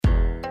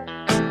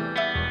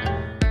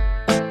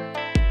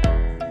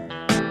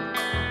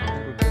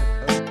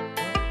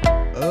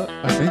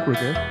think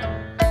we're good.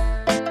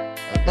 Okay,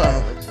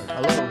 Alexa.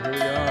 Hello, here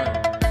we are.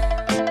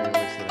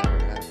 Coolest that ever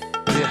happened.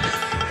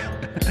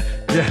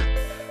 Yeah.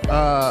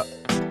 Yeah.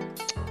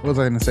 What was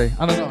I gonna say?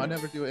 I don't know. I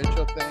never do an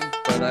intro thing,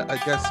 but I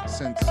guess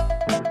since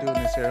we're doing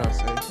this here, I'll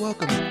say,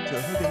 welcome to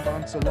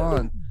Huggenbon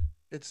Salon.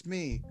 It's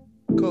me,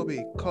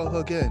 Kobe,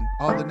 Kohugen,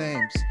 all the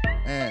names,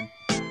 and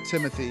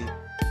Timothy.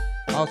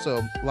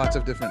 Also, lots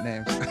of different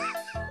names.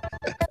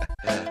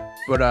 Yeah,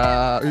 But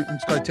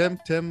it's called Tim.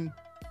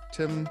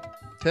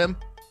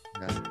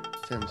 yeah.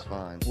 Tim's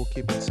fine. We'll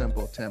keep it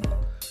simple, Tim.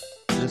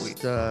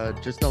 Just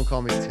don't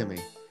call me Timmy.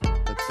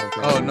 That's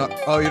something. Oh no!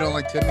 Oh, you don't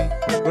like Timmy?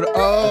 But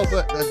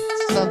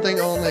That's something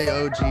only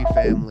OG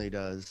family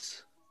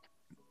does.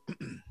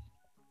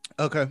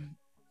 okay.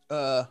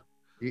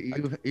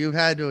 You've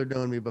had to have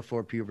known me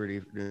before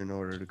puberty in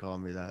order to call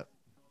me that.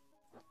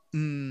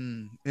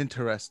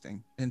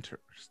 Interesting.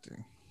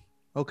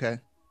 Okay,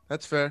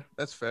 that's fair.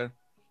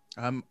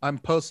 I'm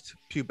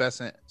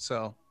post-pubescent,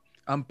 so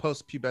I'm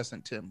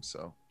post-pubescent Tim,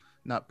 so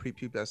not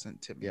pre-pubescent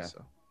Timmy. Yeah.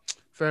 So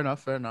fair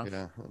enough.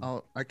 Yeah.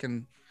 I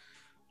can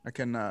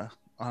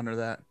honor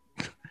that.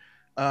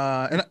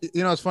 And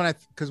it's funny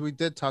because we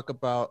did talk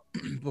about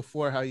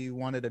before how you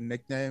wanted a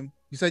nickname.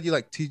 You said you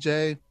like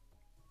TJ,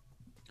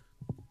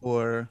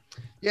 or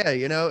Yeah,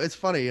 it's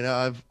funny.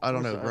 I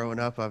don't know. Sorry. Growing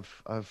up,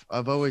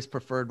 I've always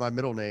preferred my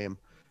middle name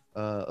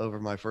over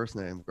my first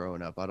name.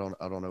 Growing up, I don't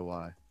know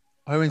why.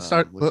 I mean, which is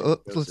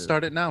let's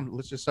start it now.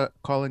 Let's just start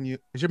calling you.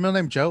 Is your middle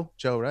name Joe?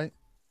 Joe, right?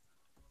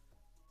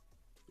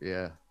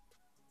 Yeah.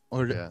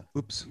 Or Yeah.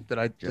 oops, did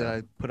I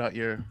put out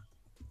your?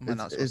 Am I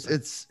not supposed to?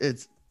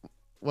 It's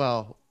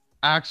well,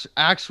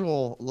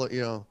 actual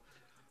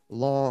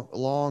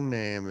long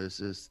name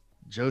is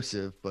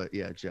Joseph, but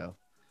yeah, Joe.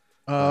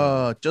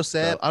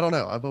 Joseph. So I don't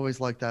know. I've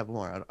always liked that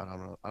more. I don't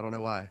know. I don't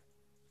know why,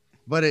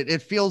 but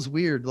it feels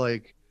weird,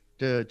 like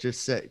to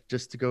just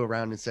to go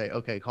around and say,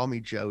 okay, call me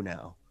Joe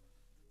now.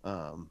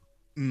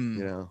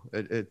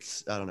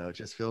 It's I don't know. It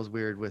just feels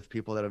weird with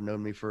people that have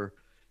known me for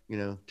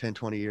 10,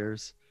 20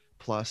 years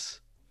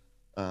plus.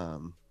 I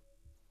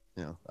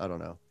don't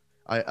know.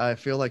 I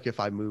feel like if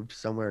I moved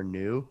somewhere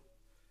new,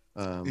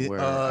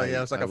 where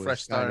it's like I a fresh was kind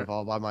start. of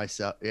all by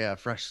myself, yeah,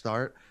 fresh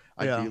start.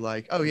 I'd Yeah. be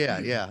like, oh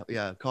yeah,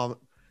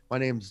 my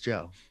name's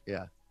Joe,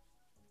 yeah.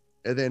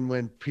 And then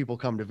when people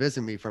come to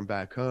visit me from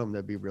back home,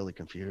 they'd be really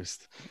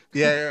confused.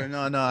 Yeah,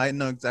 no, I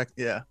know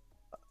exactly. Yeah,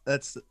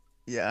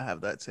 I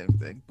have that same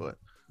thing, but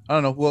I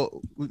don't know.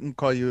 Well, we can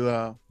call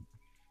you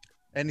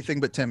anything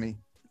but Timmy,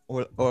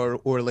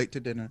 or late to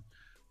dinner,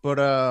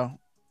 but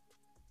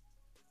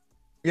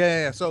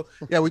yeah. So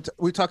yeah,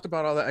 we talked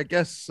about all that. I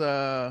guess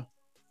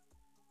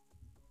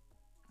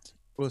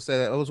we'll say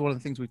that was one of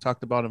the things we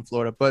talked about in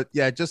Florida. But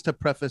yeah, just to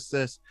preface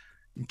this,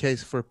 in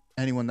case for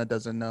anyone that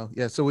doesn't know,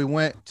 yeah. So we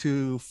went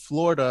to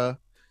Florida.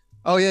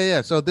 Oh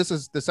yeah. So this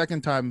is the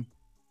second time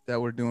that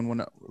we're doing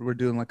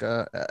like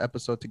a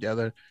episode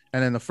together,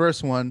 and then the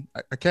first one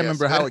I can't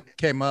remember how it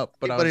came up,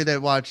 but anybody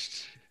that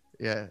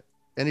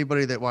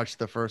watched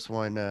the first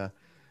one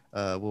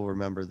will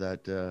remember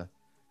that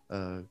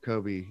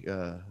Kobe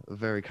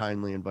very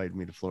kindly invited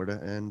me to Florida,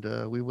 and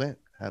we went,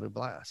 had a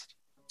blast.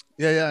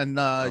 Yeah, and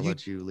I'll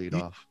let you lead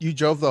off. You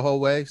drove the whole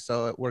way,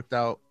 so it worked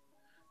out.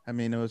 I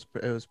mean, it was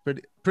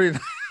pretty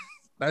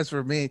nice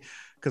for me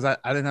because I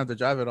didn't have to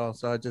drive at all,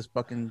 so I just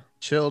fucking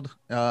chilled.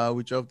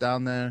 We drove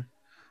down there.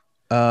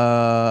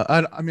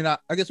 I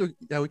guess we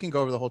can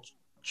go over the whole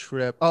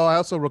trip. Oh, I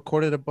also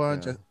recorded a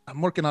bunch. Yeah.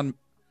 I'm working on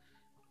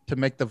to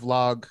make the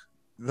vlog.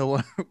 The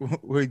one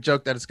we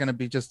joked that it's gonna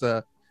be just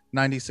a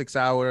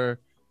 96-hour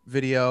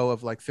video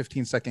of like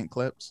 15-second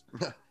clips.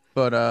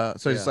 But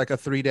it's like a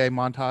 3-day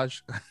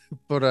montage.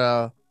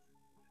 But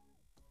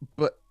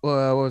what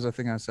was the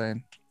thing I was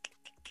saying?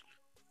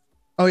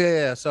 Oh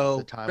yeah. So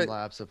the time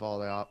lapse of all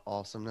the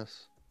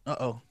awesomeness.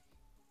 Oh,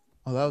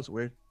 that was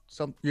weird.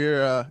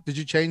 Did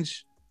you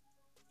change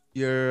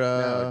your?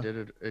 No,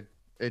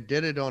 it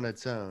did it on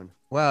its own.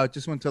 Wow, it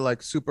just went to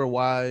like super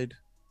wide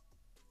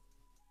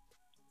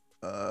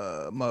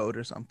mode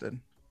or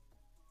something.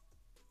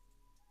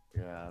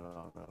 Yeah, I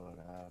don't know what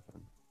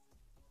happened.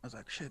 I was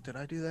like, shit, did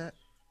I do that?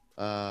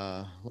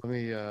 Let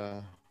me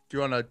Do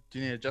you need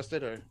to adjust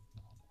it, or?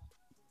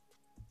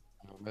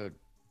 I don't know.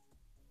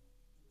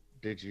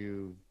 Did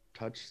you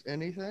touch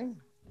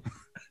anything?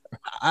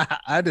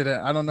 I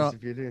didn't. I don't know.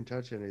 If you didn't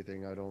touch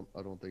anything, I don't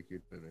think you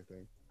did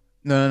anything.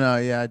 No.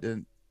 Yeah, I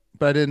didn't.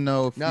 But I didn't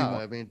know if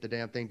I mean, the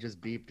damn thing just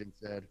beeped and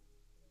said.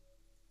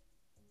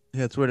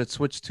 Yeah, it's weird. It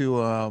switched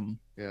to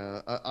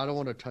Yeah, I don't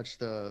want to touch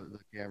the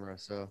camera,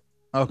 so.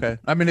 Okay.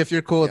 I mean, if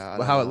you're cool with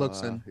how it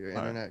looks, your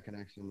internet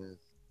connection is.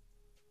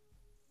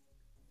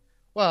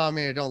 Well, I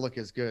mean, it don't look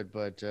as good,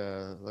 but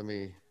let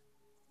me.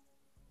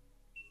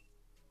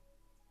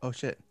 Oh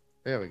shit!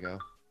 There we go.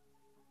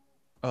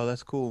 Oh,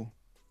 that's cool.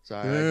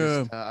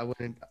 Sorry, I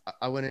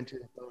went into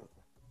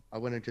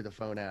the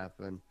phone app,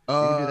 and you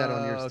can do that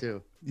on yours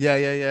too.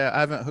 Yeah. I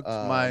haven't hooked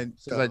mine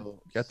because I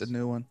got the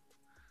new one.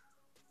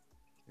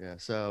 Yeah.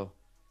 So,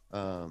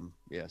 so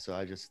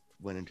I just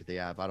went into the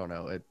app. I don't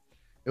know. It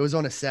was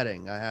on a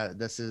setting.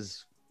 This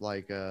is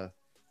like a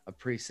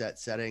preset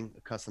setting,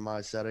 a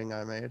customized setting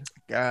I made.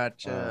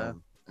 Gotcha.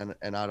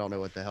 And I don't know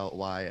what the hell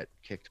why it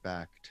kicked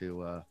back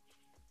to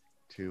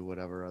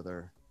whatever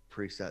other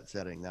preset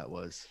setting that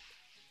was.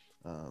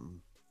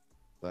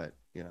 But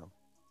you know,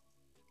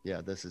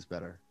 yeah, this is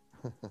better.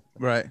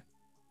 Right.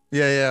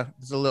 Yeah.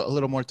 It's a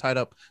little more tied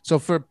up. So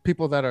for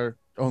people that are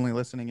only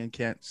listening and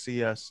can't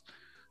see us,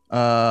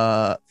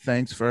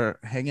 thanks for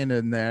hanging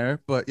in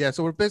there. But yeah,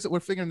 so we're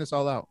figuring this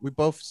all out. We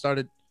both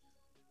started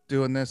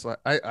doing this, like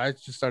I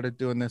just started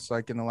doing this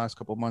like in the last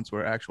couple of months,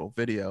 where actual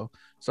video.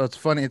 So it's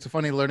funny, it's a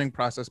funny learning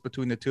process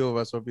between the two of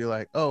us. We'll be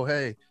like, oh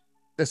hey,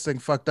 this thing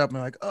fucked up, and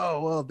we're like,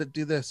 oh well,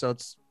 do this. So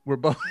we're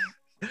both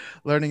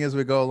learning as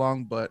we go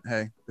along, but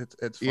hey,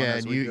 it's fun Yeah,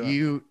 as and we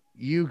do it.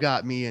 you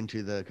got me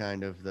into the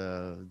kind of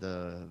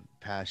the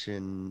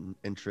passion,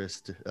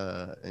 interest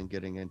in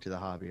getting into the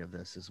hobby of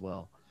this as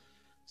well.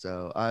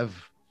 So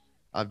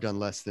I've done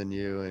less than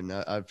you, and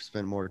I've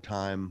spent more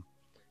time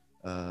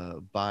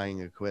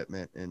buying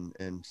equipment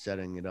and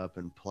setting it up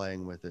and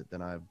playing with it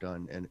than I've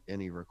done in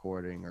any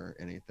recording or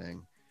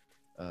anything,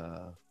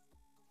 uh,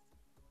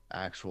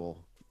 actual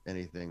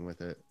anything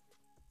with it.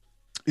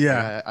 Like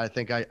Yeah. I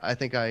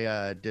think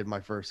I did my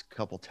first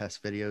couple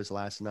test videos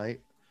last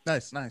night.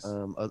 Nice.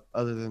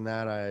 Other than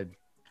that, I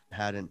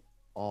hadn't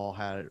all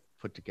had it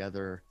put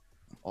together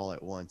all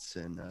at once,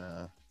 and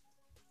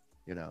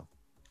you know,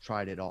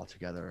 tried it all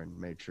together and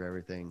made sure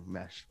everything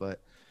meshed.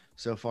 But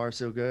so far,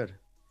 so good.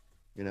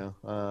 You know,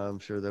 I'm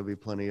sure there'll be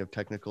plenty of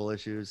technical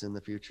issues in the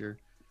future,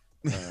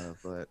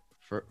 but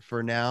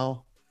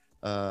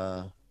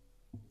uh,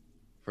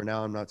 for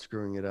now, I'm not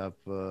screwing it up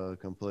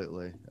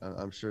completely.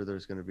 I'm sure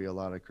there's going to be a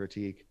lot of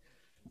critique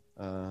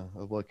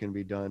of what can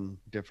be done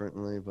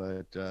differently,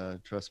 but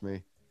trust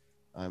me,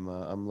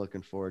 I'm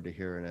looking forward to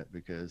hearing it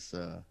because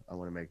I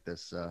want to make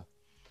this a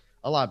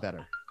lot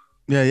better.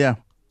 Yeah.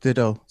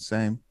 Ditto.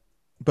 Same.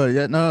 But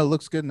yeah, no, it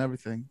looks good and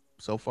everything.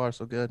 So far,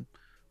 so good.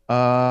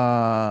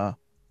 Uh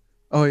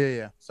oh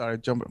yeah. Sorry,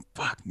 jump.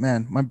 Fuck,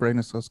 man, my brain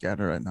is so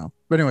scattered right now.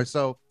 But anyway,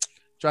 so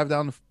drive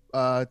down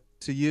to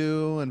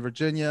you in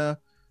Virginia.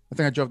 I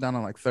think I drove down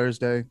on like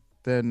Thursday,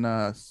 then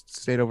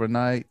stayed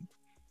overnight.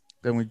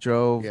 Then we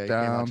drove Yeah, you came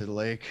out to down. the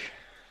lake.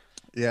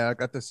 Yeah, I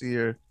got to see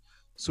your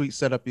sweet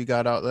setup you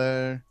got out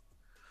there.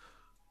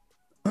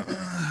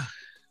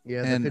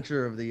 Yeah, the And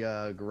picture of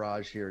the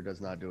garage here does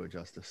not do it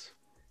justice.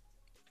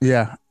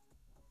 yeah,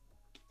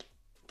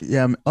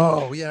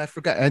 oh yeah, I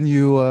forgot. And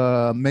you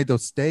made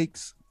those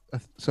steaks.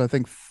 So I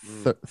think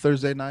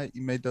Thursday night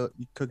you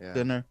cooked Yeah,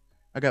 dinner.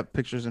 I got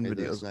pictures and made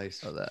those videos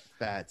nice of that.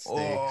 fat steaks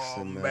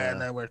Oh and man,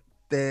 they were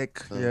thick.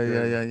 some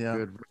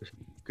Yeah.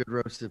 good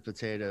roasted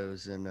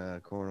potatoes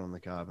and corn on the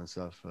cob and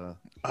stuff.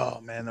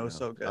 Oh man, that You was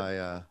know, so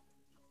good.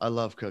 I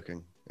love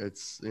cooking.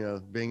 It's, you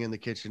know, being in the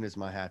kitchen is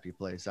my happy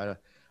place. I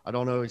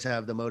don't always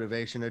have the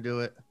motivation to do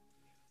it.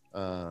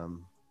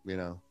 You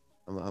know,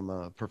 I'm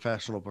a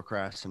professional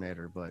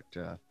procrastinator, but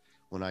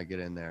when I get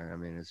in there, I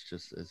mean, it's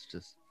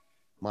just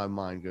my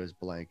mind goes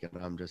blank,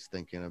 and I'm just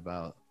thinking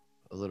about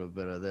a little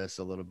bit of this,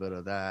 a little bit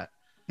of that.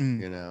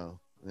 Mm. You know,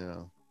 you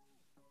know,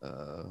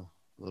 uh,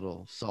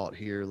 little salt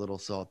here, little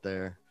salt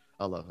there.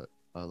 I love it.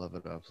 I love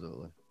it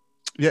absolutely.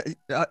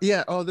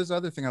 Yeah. Oh, there's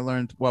other thing I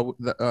learned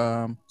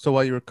so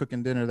while you were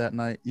cooking dinner that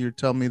night, you were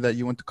telling me that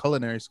you went to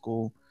culinary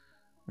school,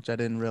 which I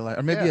didn't realize,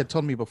 or maybe you Yeah, had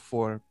told me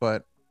before,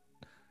 but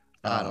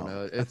I don't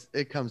know. I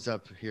It comes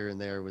up here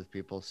and there with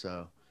people,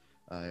 so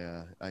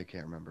I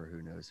can't remember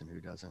who knows and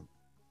who doesn't.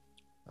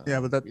 yeah,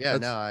 but Yeah, no,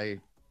 that's I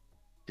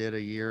did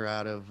a year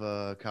out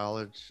of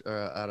college,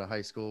 out of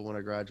high school when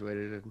I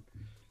graduated in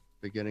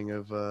beginning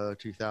of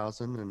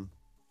 2000, and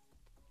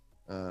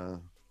uh,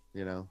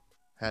 you know,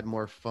 had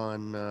more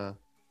fun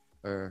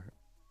or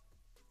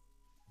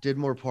did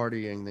more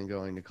partying than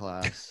going to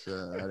class.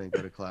 I didn't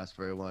go to class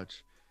very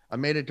much. I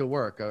made it to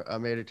work. I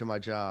made it to my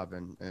job,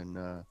 and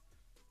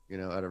you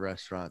know, at a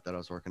restaurant that I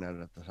was working at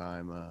the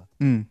time,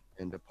 mm,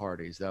 into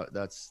parties.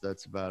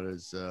 That's about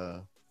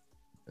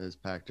as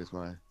packed as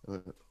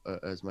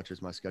much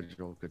as my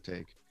schedule could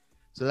take.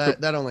 So so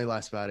that only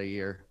lasts about a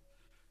year.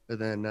 And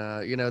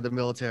then you know, the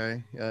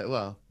military,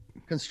 well,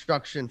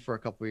 construction for a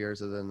couple of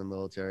years, and then the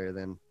military.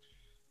 Then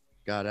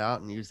got out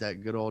and used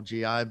that good old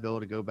GI Bill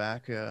to go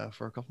back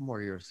for a couple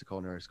more years to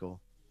culinary school.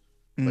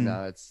 But mm.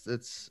 no,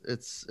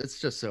 it's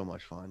just so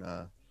much fun.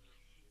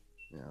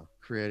 You know,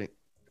 creating.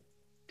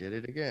 Did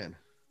it again.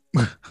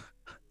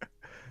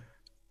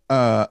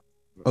 uh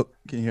oh,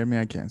 can you hear me?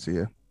 I can't see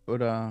you.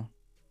 But oh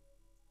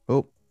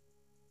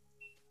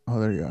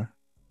there you are.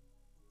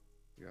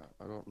 Yeah,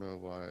 I don't know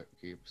why it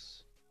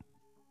keeps.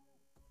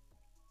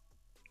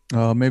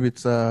 Maybe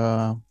it's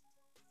a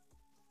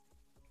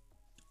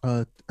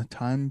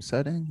time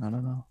setting. I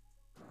don't know.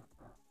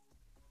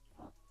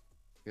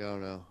 Yeah, I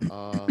don't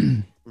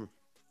know.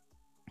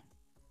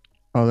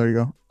 Oh, there you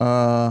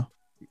go.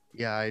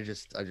 Yeah, I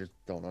just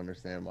don't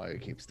understand why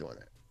it keeps doing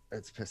it.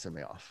 It's pissing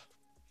me off.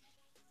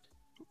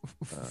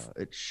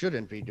 It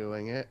shouldn't be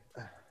doing it.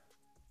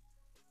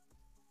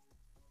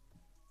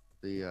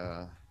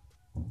 The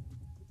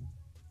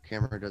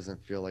camera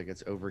doesn't feel like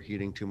it's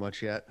overheating too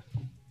much yet.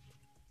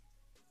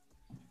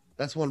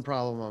 That's one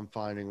problem I'm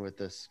finding with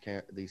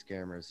these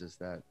cameras is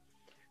that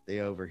they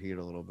overheat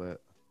a little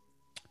bit.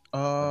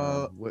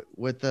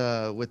 With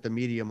the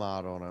media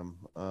mod on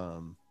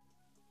them,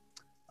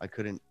 I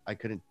couldn't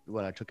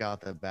when I took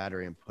out the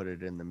battery and put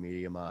it in the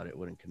media mod, it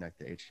wouldn't connect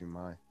to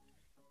HDMI.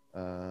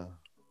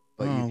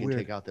 But you can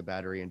take out the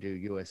battery and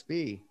do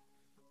USB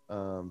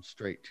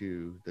straight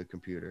to the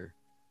computer,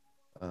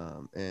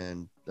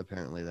 and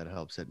apparently that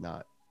helps it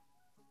not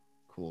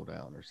cool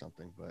down or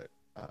something. But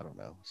I don't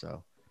know.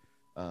 So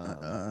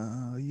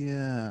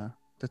yeah,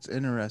 that's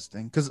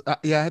interesting. Because I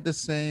had the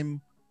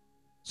same.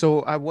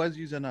 So I was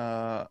using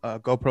a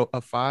GoPro,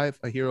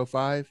 a Hero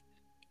 5,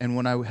 and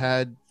when I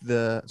had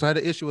I had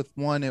an issue with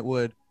one. It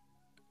would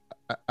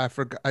I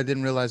forgot. I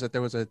didn't realize that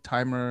there was a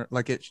timer,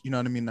 like it. You know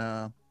what I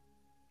mean?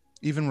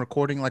 Even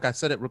recording, like I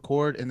set it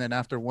record, and then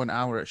after 1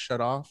 hour it shut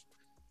off.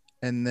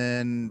 And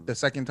then the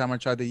second time I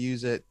tried to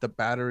use it, the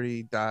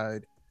battery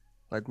died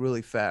like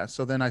really fast.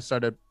 So then I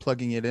started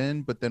plugging it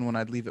in, but then when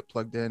I'd leave it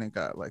plugged in, it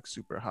got like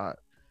super hot.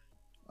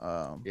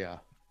 Yeah.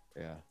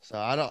 So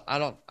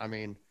I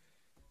mean,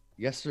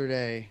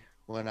 yesterday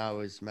when I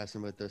was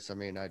messing with this, I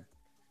mean, I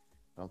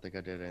don't think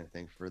I did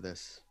anything for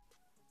this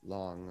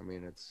long. I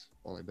mean, it's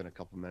only been a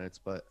couple minutes,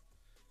 but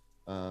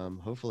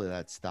hopefully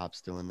that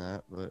stops doing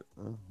that. But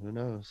who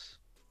knows?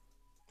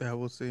 Yeah,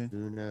 we'll see.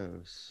 Who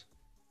knows?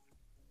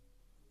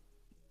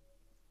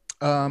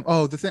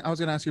 The thing I was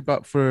gonna ask you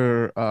about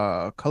for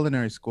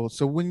culinary school.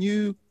 So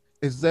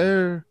is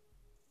there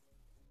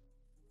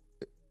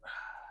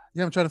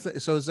I'm trying to think.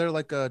 So is there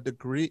like a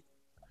degree,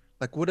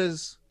 like what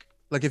is,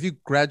 like if you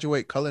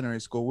graduate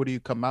culinary school, what do you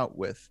come out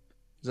with?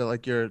 Is it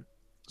like your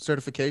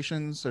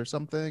certifications or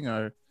something,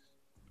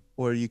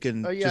 or you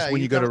can just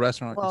when you go to a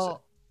restaurant?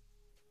 Well,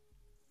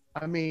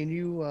 I mean,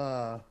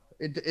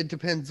 it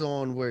depends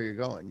on where you're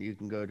going. You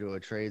can go to a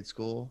trade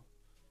school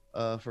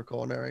for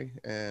culinary,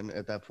 and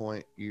at that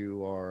point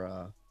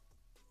you're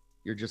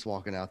just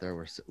walking out there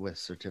with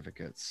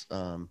certificates.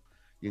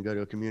 You can go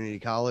to a community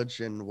college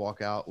and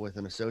walk out with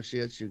an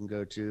associate's. You can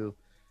go to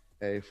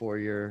a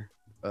 4-year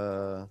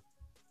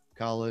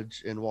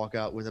college and walk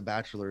out with a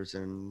bachelor's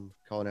in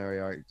culinary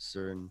arts,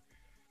 and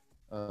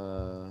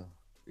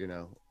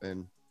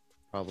and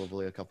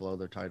probably a couple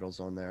other titles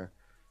on there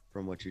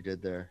from what you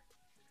did there.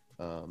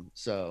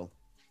 So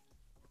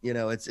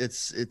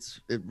it's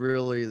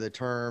really the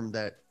term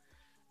that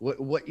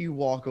what you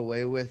walk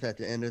away with at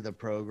the end of the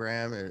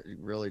program, it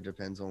really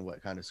depends on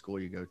what kind of school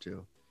you go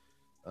to.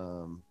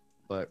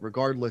 But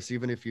regardless,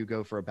 even if you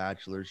go for a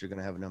bachelor's, you're going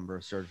to have a number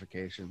of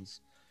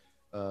certifications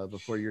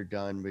before you're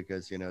done,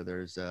 because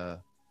there's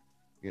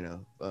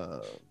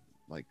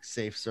like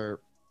Safe Cert,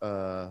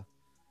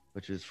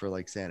 which is for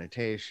like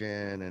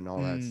sanitation and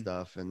all that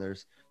stuff, and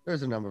there's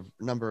a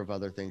number of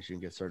other things you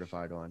can get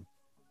certified on.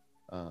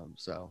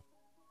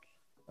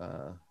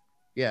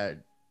 Yeah,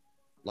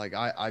 like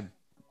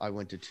I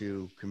went to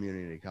two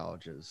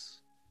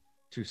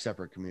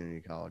separate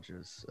community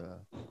colleges,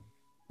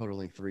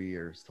 totaling 3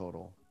 years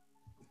total.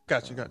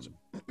 Gotcha.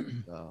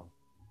 So,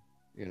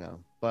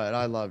 but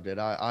I loved it.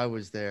 I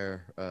was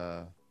there,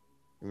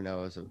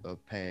 as a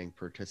paying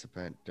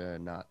participant,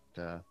 not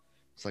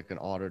it's like an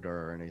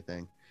auditor or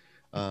anything.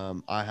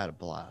 I had a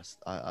blast.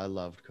 I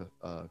loved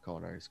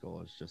culinary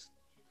school. It's just,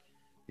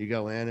 you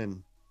go in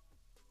and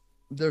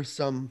there's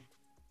some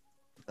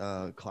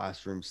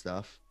classroom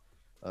stuff,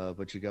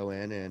 but you go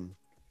in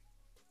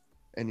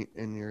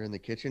and you're in the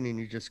kitchen,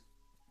 and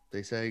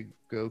they say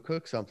go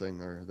cook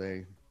something, or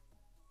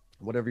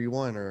whatever you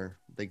want, or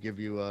they give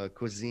you a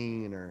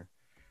cuisine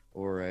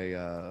or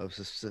a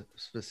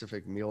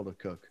specific meal to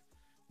cook.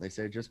 They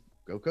say just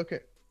go cook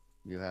it.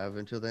 You have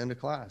until the end of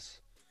class.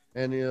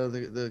 And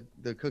the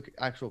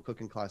actual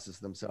cooking classes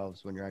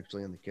themselves, when you're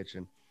actually in the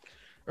kitchen,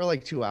 are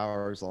like 2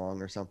 hours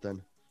long or something.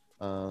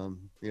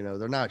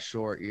 They're not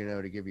short,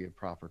 to give you a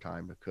proper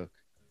time to cook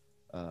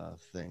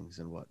things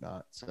and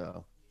whatnot.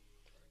 So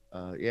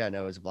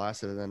it was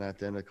blasted. And then at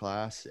the end of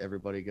class,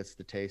 everybody gets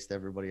to taste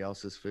everybody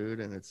else's food,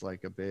 and it's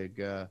like a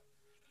big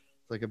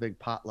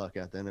potluck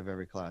at the end of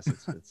every class.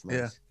 It's nice.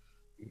 Yeah.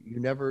 You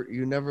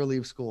never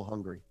leave school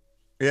hungry.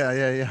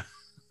 Yeah.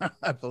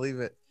 I believe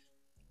it,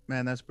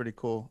 man. That's pretty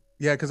cool.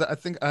 Yeah, because I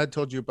think I had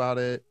told you about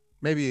it.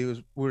 Maybe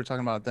we were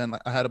talking about it then.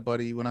 Like, I had a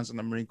buddy when I was in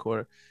the Marine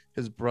Corps.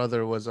 His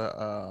brother was he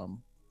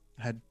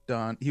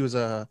was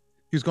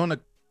going to,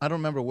 I don't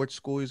remember which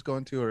school he was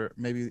going to, or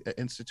maybe an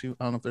institute.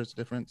 I don't know if there's a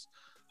difference.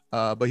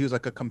 But he was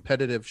like a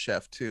competitive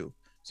chef too.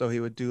 So he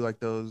would do like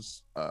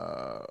those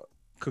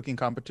cooking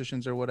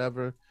competitions or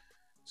whatever.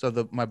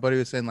 So my buddy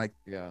was saying, like,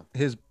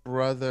 his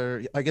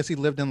brother, I guess he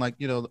lived in like,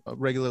 a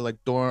regular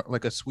like dorm,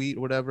 like a suite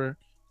or whatever.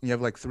 And you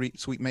have like 3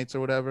 suite mates or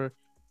whatever.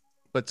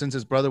 But since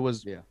his brother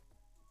was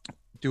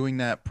doing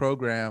that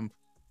program,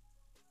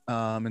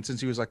 and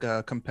since he was like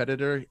a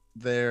competitor,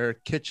 their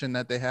kitchen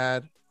that they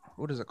had,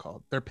 what is it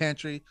called? Their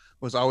pantry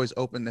was always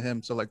open to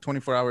him. So like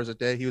 24 hours a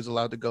day, he was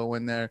allowed to go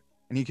in there,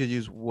 and he could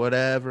use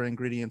whatever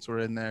ingredients were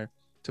in there.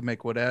 to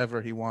make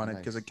whatever he wanted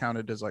because Nice. it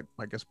counted as like,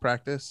 I guess,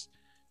 practice.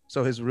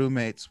 So his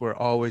roommates were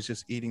always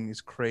just eating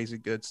these crazy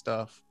good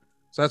stuff.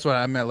 So that's what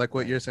I meant, like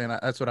what you're Nice. saying.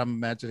 That's what I'm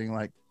imagining.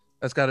 Like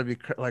that's got to be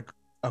like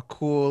a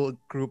cool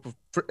group of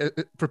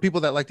for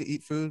people that like to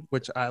eat food,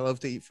 which I love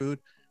to eat food.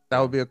 That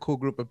Yeah. would be a cool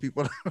group of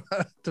people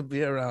to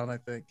be around. I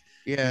think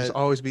you Yeah. just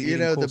always be You eating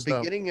know, cool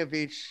stuff.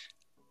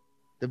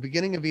 the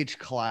beginning of each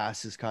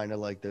class is kind of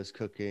like those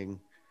cooking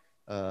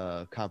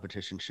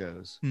competition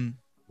shows Hmm.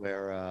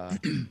 where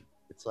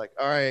it's like,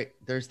 all right,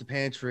 there's the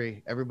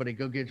pantry. Everybody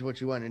go get what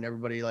you want. And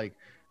everybody like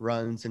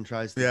runs and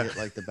tries to Yeah. get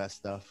like the best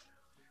stuff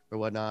or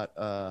whatnot.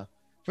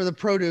 For the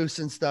produce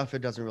and stuff, it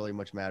doesn't really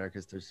much matter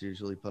because there's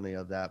usually plenty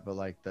of that. But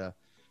like the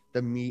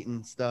meat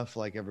and stuff,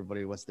 like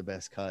everybody wants the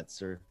best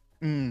cuts or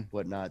Mm.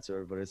 whatnot. So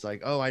everybody's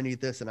like, oh, I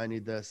need this and I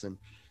need this. And,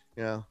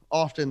 you know,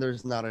 often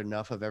there's not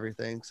enough of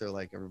everything. So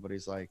like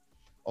everybody's like,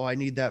 oh, I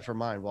need that for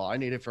mine. Well, I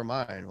need it for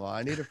mine. Well,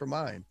 I need it for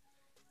mine.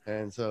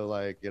 And so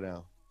like, you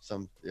know,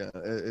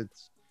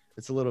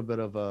 it's a little bit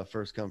of a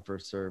first come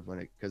first serve when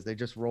it because they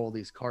just roll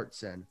these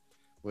carts in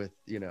with,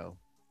 you know,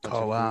 a bunch Oh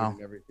of food wow.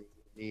 and everything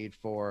you need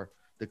for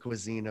the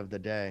cuisine of the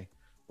day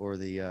or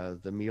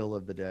the meal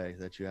of the day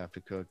that you have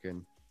to cook,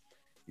 and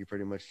you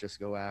pretty much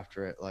just go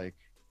after it like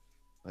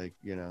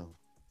you know,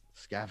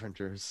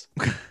 scavengers.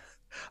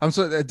 I'm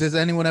so. Does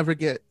anyone ever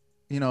get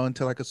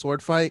into like a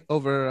sword fight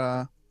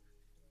over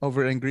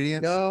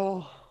ingredients?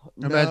 No,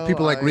 Imagine no,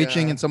 people like I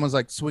reaching and someone's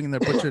like swinging their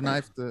butcher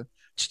knife to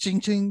ching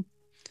ching,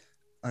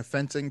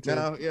 fencing to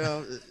no, you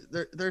know,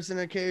 there's an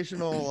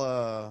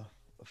occasional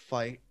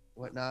fight,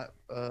 whatnot,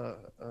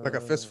 like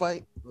a fist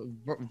fight.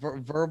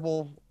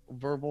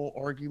 verbal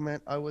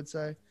argument, I would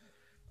say.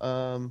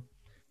 Um,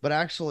 but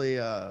actually,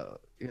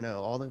 you know,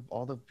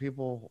 all the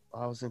people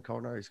I was in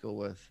culinary school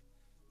with,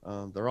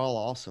 they're all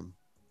awesome.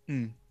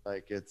 Mm.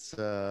 Like it's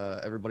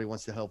everybody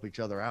wants to help each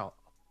other out.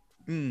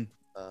 Mm.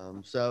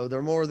 So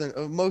they're more than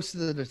most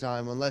of the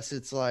time, unless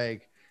it's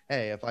like,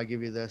 hey, if I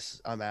give you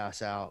this, I'm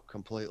ass out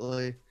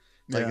completely.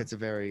 Like Yeah. it's a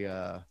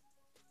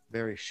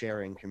very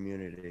sharing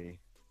community.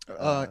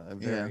 Yeah.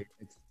 Very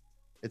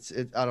it's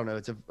I don't know.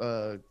 It's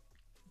a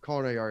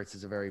culinary arts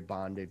is a very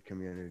bonded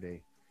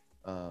community,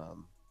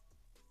 um,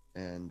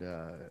 and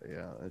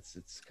yeah,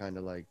 it's kind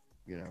of like,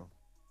 you know,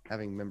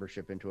 having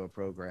membership into a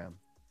program.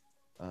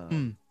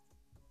 Mm.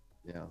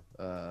 You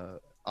know,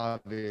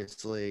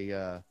 obviously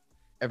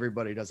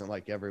everybody doesn't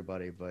like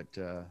everybody, but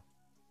for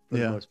the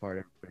Yeah. most part,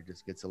 everybody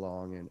just gets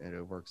along and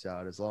it works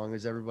out as long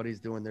as everybody's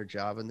doing their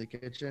job in the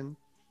kitchen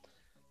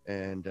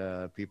and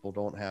people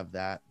don't have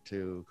that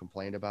to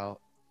complain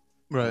about.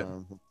 Right.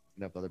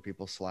 Up other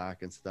people's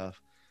slack and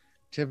stuff.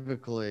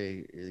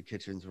 Typically, the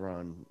kitchens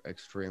run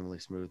extremely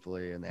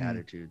smoothly and the Mm.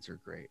 attitudes are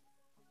great.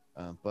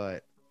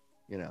 But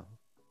you know,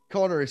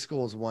 culinary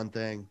school is one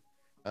thing,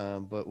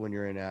 but when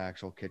you're in an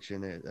actual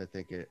kitchen, I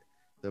think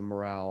the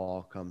morale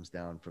all comes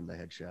down from the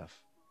head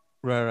chef.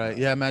 Right. Right.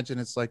 Yeah. Imagine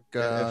it's like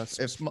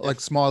like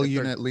small if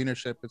they're unit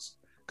leadership. It's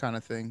kind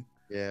of thing.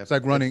 yeah It's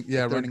like running.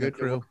 Yeah, if they're running a good to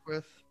crew. work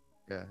with,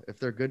 yeah, if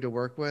they're good to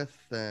work with,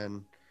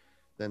 then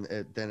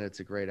it's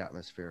a great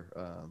atmosphere.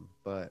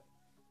 But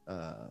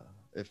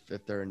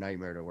if they're a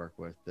nightmare to work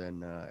with,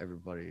 then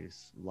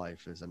everybody's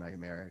life is a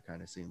nightmare. It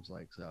kind of seems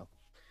like so.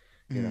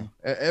 You know,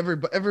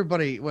 Mm.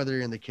 everybody, whether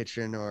you're in the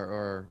kitchen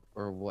or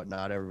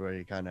whatnot,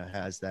 everybody kind of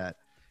has that,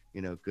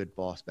 you know, good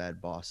boss, bad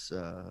boss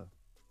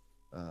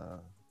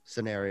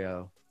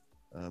scenario,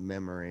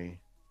 memory,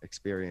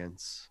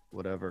 experience,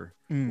 whatever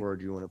Mm.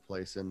 word you want to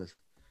place in this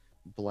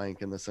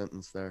blank in the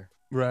sentence there.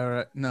 Right.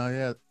 Right. No.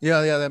 Yeah.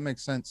 Yeah. Yeah. That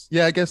makes sense.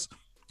 Yeah. I guess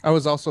I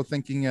was also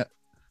thinking.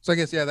 So I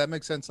guess yeah, that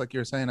makes sense. Like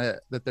you're saying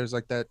that there's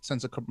like that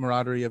sense of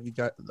camaraderie of you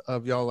got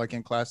of y'all like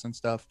in class and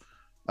stuff.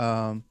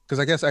 Because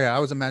I guess I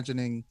was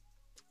imagining,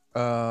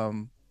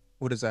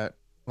 what is that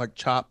like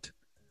Chopped?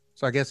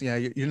 So I guess yeah,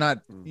 you're not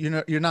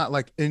you're not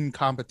like in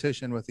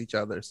competition with each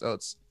other. So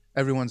it's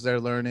everyone's there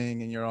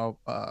learning and you're all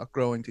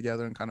growing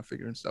together and kind of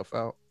figuring stuff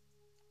out.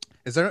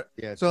 Is there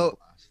Yeah, it's a so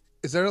blast.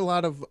 is there a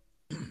lot of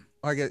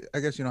I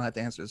guess you don't have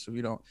to answer this if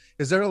you don't.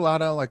 Is there a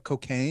lot of like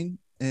cocaine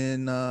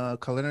in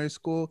culinary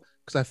school?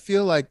 Because I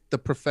feel like the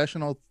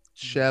professional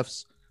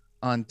chefs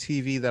on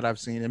TV that I've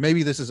seen, and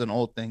maybe this is an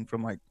old thing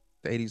from like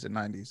the 80s and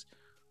 90s.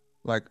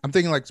 Like I'm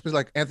thinking like especially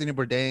like Anthony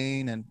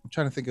Bourdain, and I'm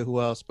trying to think of who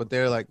else, but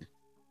they're like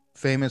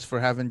famous for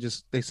having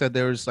just they said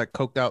they were just like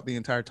coked out the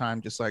entire time,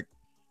 just like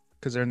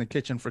because they're in the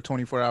kitchen for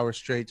 24 hours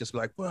straight, just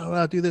like, well,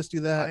 I'll do this, do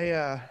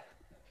that.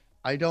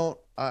 I don't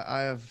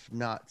I have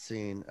not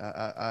seen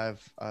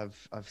I've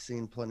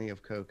seen plenty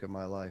of coke in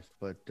my life,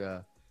 but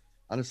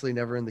honestly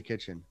never in the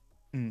kitchen.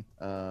 Mm.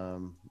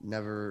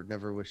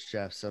 Never with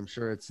chefs. I'm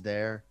sure it's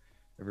there.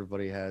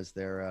 Everybody has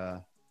uh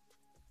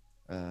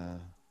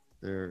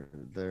their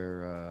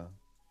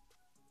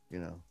you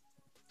know,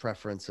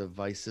 preference of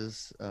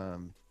vices. Right,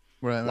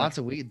 right. Lots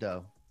of weed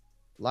though.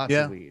 Lots of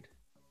Yeah. weed.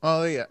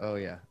 Oh yeah. Oh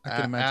yeah. I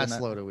can imagine Ass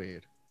that. load of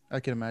weed. I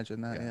can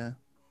imagine that. Yeah. Yeah.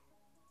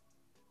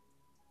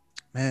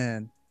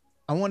 Man,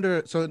 I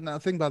wonder. So now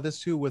think about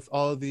this too with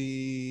all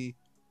the,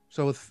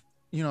 so with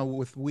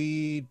with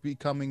weed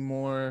becoming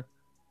more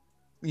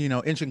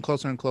inching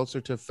closer and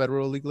closer to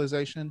federal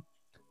legalization.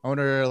 I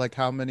wonder like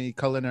how many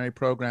culinary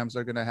programs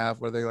they're gonna have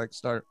where they like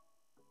start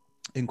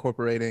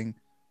incorporating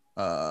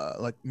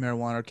like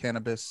marijuana or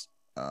cannabis,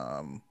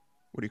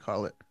 what do you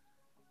call it,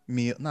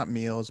 not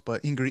meals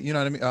but you know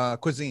what I mean,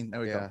 cuisine,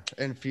 there we go.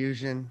 Yeah,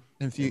 infusion.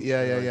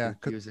 Yeah, yeah, Like yeah.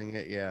 infusing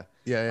it. Yeah.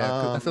 Yeah, yeah.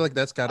 'Cause I feel like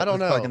that's I don't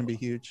probably gonna know. be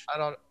huge. I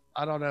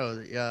don't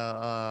know.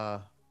 Yeah.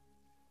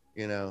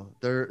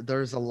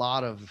 There's a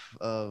lot of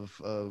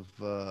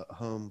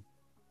home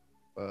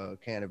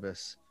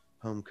cannabis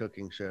home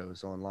cooking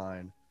shows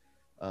online,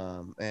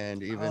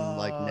 and even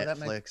like That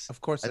makes, Netflix.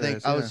 of course I there think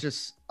is, yeah.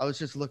 I was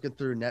just looking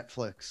through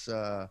Netflix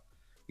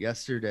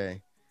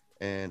yesterday,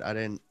 and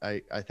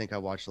I think I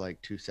watched like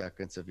 2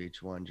 seconds of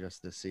each one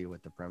just to see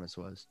what the premise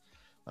was.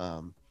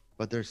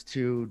 But there's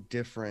two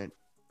different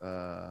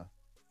uh,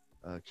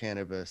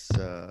 cannabis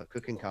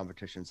cooking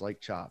competitions,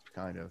 like Chopped,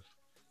 kind of.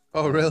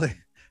 Oh, really?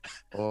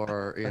 Um,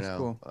 or That's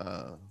cool.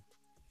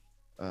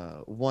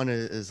 one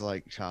is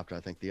like Chopped. I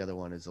think the other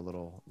one is a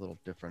little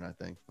different, I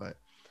think. But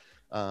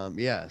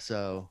yeah,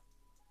 so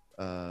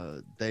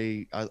I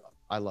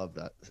love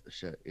that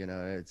shit.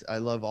 I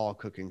love all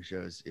cooking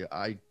shows. Yeah,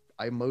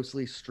 I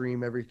mostly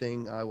stream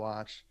everything I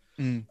watch.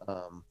 Mm.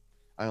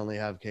 I only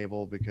have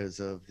cable because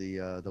of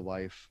the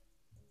wife.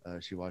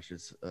 She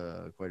watches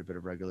quite a bit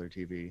of regular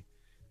TV.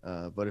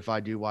 But if I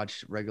do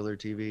watch regular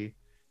TV,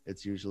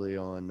 it's usually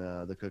on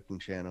the Cooking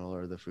Channel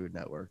or the Food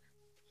Network.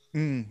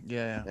 Yeah,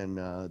 yeah. And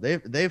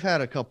they've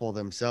had a couple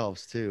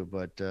themselves too.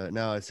 But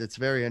no, it's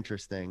very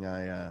interesting.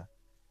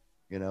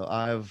 You know,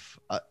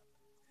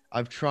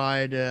 I've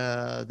tried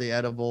the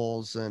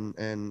edibles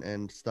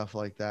and stuff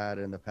like that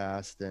in the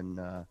past,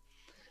 and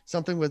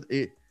something with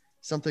it,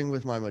 something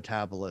with my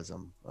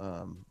metabolism.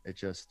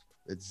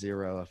 It's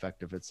zero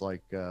effective. It's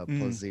like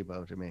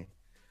placebo to me.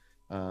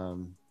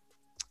 Um,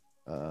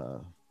 uh,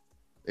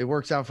 it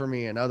works out for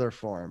me in other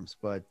forms,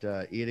 but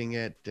eating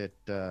yeah,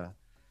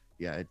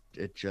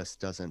 it just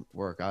doesn't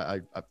work.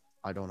 I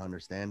don't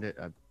understand it.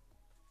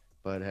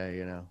 But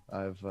hey,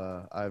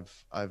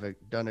 I've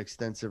done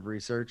extensive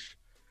research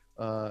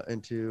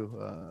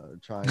into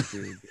trying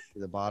to get to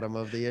the bottom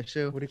of the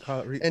issue. What do you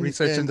call it? and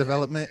Research and and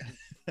development.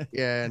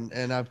 yeah,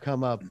 and I've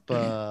come up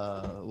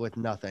with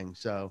nothing.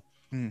 So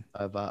Mm.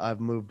 I've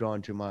moved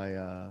on to my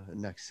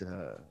next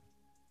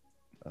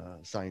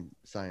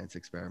science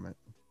experiment.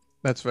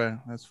 That's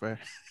fair. That's fair.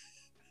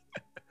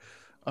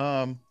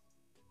 um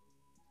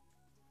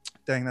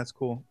Dang, that's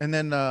cool. And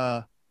then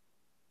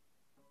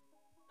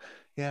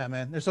yeah,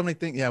 man, there's so many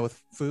things, yeah,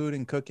 with food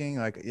and cooking,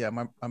 like, yeah,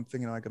 I'm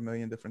thinking like a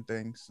million different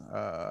things.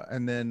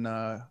 And then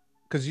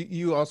because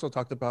you also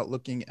talked about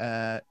looking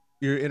at,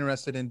 you're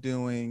interested in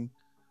doing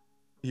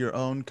your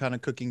own kind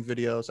of cooking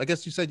videos. I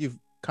guess you said you've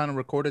kind of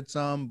recorded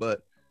some,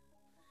 but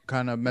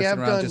kind of Yeah, messing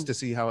around just to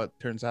see how it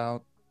turns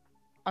out.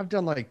 I've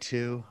done like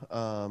two.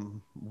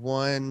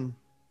 One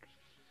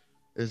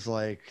is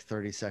like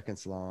 30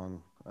 seconds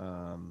long.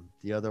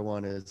 The other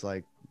one is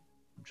like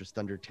just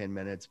under 10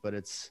 minutes, but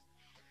it's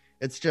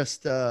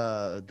just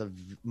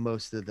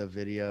most of the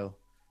video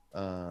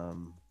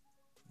um,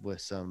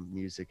 with some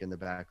music in the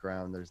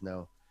background. There's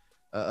no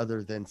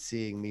other than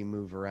seeing me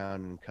move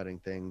around and cutting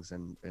things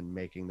and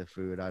making the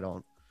food. I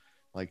don't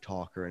like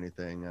talk or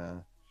anything.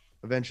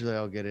 Eventually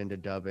I'll get into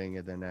dubbing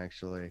and then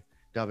actually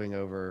dubbing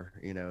over,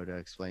 to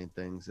explain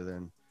things. And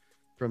then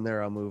from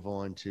there I'll move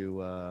on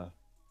to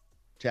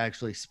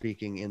actually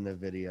speaking in the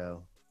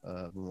video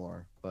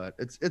more. But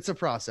it's a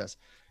process,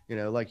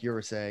 like you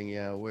were saying.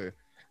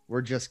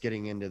 We're just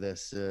getting into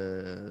this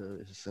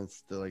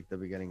since the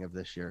beginning of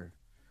this year.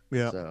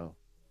 Yeah. So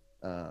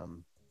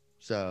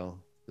so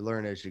you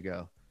learn as you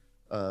go,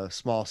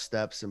 small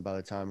steps, and by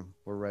the time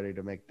we're ready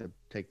to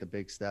take the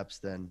big steps,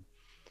 then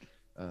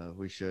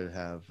we should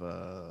have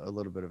a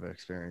little bit of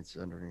experience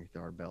underneath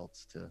our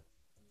belts to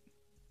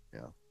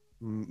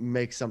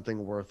make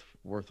something worth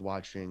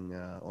watching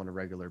on a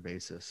regular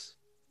basis.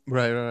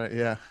 Right,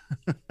 yeah.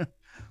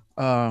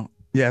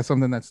 Yeah,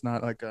 something that's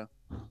not like a,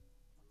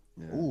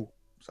 Yeah. ooh,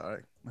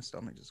 sorry, my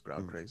stomach just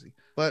growled crazy.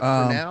 But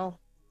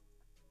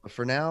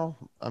for now,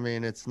 I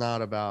mean, it's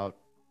not about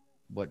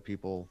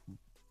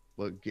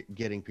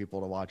getting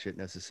people to watch it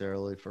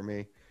necessarily for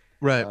me.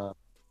 Right.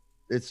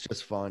 It's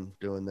just fun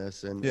doing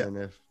this, and Yeah. and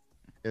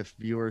if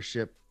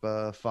viewership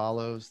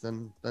follows,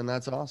 then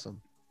that's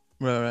awesome.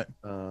 Right.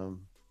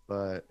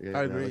 But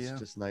I agree, it's yeah.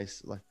 just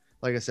nice.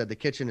 Like I said, the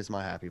kitchen is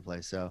my happy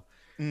place. So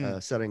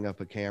setting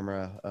up a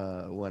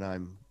camera when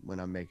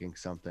I'm making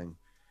something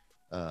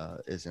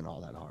isn't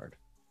all that hard.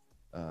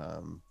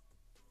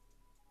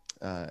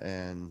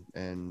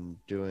 And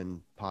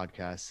doing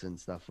podcasts and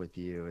stuff with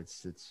you,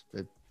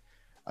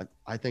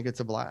 I think it's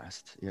a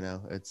blast.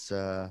 It's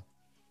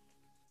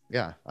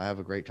yeah, I have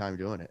a great time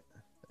doing it.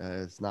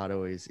 It's not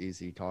always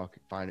easy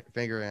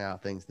figuring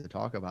out things to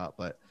talk about,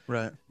 but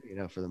Right.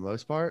 for the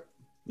most part,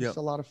 it's Yep.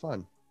 a lot of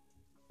fun.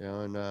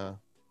 And I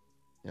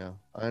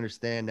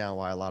understand now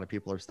why a lot of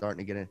people are starting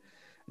to get in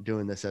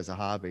doing this as a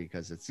hobby,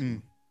 because it's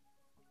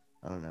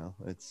I don't know,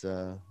 it's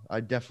I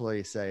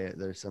definitely say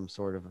there's some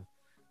sort of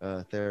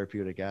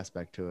therapeutic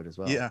aspect to it as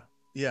well.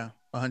 Yeah,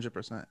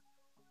 100%.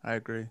 I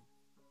agree.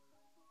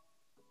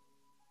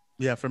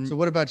 Yeah, So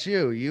what about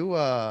you? You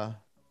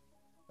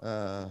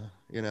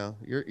you know,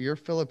 you're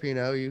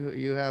Filipino.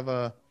 You have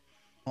a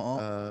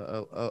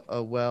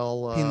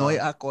well Pinoy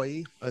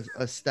Akoy.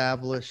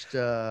 established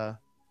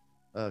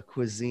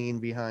cuisine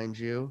behind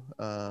you.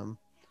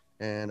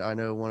 And I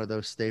know one of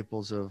those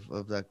staples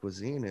of that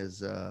cuisine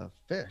is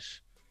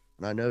fish.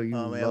 And I know you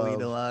Man, we eat a love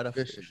lot of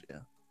fishing. fish. Yeah.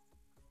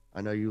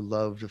 I know you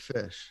love to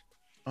fish.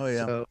 Oh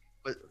yeah. So,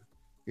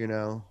 you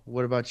know,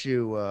 what about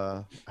you?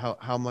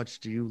 How much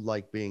do you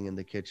like being in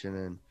the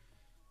kitchen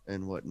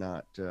and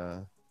whatnot?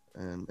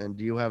 And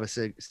do you have a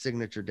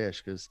signature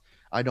dish? Because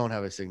I don't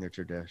have a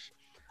signature dish.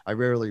 I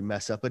rarely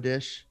mess up a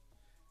dish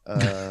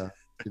to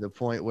the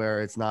point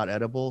where it's not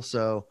edible.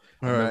 So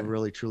I've never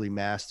really truly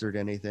mastered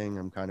anything.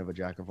 I'm kind of a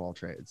jack of all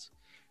trades.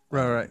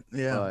 Right.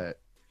 Yeah.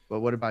 But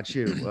what about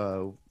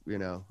you? You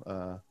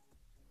know,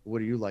 what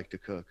do you like to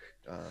cook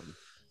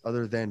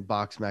other than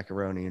boxed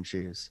macaroni and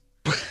cheese?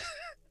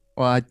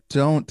 Well, I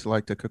don't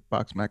like to cook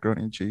boxed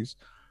macaroni and cheese.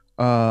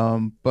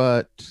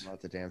 But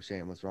Not the damn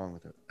shame. What's wrong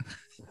with it?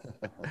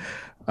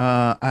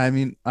 I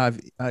mean,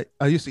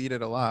 I used to eat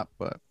it a lot,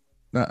 but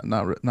not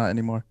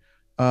anymore.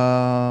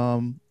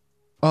 Um,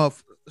 oh,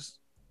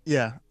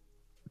 yeah.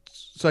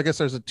 So I guess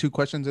there's two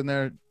questions in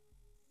there.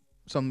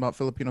 Something about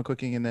Filipino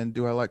cooking, and then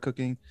do I like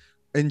cooking?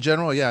 In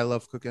general, yeah, I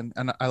love cooking,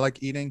 and I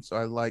like eating, so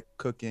I like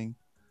cooking.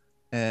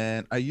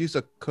 And I used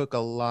to cook a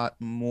lot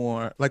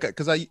more, like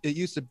because it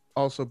used to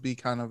also be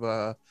kind of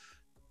a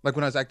like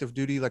when I was active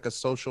duty, like a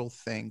social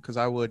thing, because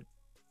I would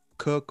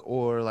cook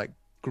or like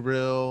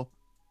grill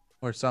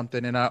or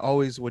something, and I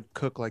always would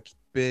cook like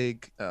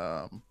big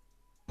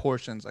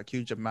portions, like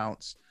huge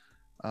amounts.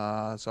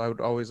 So I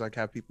would always like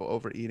have people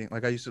overeating.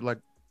 Like I used to like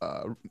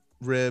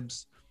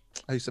ribs.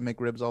 I used to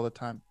make ribs all the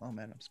time. Oh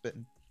man, I'm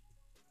spitting.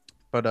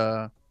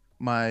 But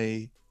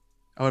my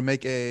I would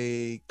make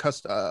a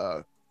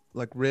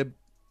like rib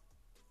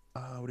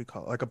what do you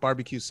call it? Like a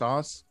barbecue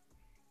sauce.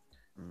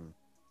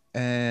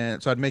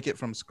 And so I'd make it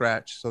from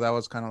scratch. So that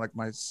was kind of like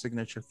my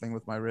signature thing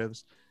with my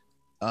ribs.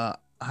 I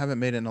haven't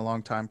made it in a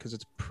long time because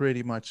it's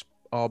pretty much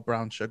all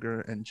brown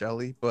sugar and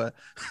jelly, but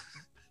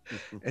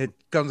it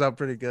comes out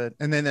pretty good.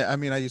 And then I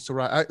mean, I used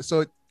to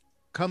so it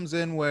comes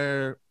in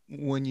where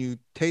when you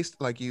taste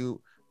like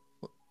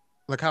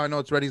how I know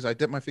it's ready is I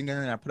dip my finger in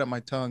and I put up my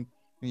tongue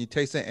and you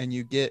taste it and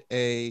you get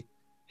a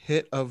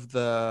hit of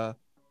the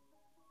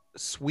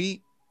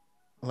sweet,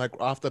 like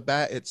off the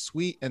bat it's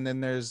sweet, and then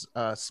there's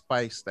a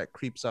spice that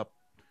creeps up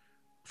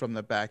from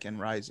the back and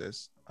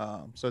rises.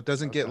 So it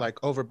doesn't get like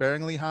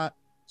overbearingly hot.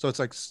 So it's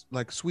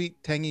like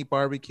sweet, tangy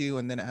barbecue,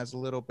 and then it has a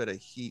little bit of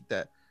heat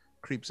that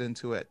creeps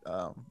into it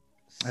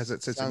as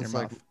it sits in your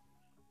mouth.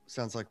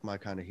 Sounds like my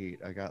kind of heat.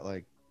 I got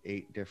like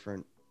 8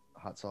 different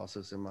hot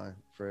sauces in my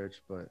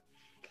fridge, but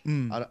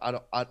I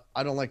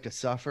don't like to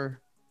suffer.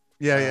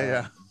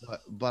 Yeah.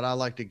 But I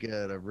like to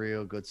get a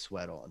real good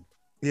sweat on.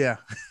 Yeah.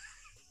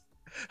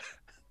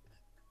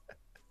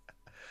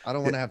 I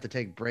don't want to have to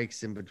take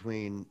breaks in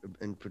between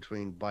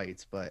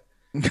bites, but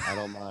I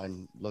don't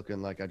mind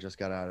looking like I just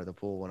got out of the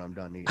pool when I'm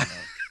done eating.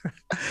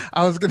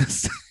 I was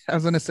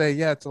gonna say,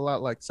 yeah, it's a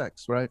lot like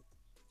sex, right?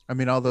 I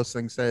mean, all those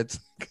things said.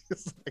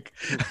 It's like,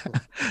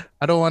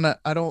 I don't want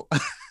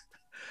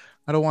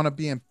to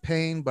be in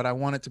pain, but I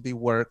want it to be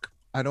work.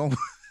 I don't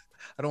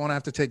want to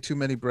have to take too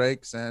many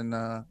breaks,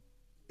 and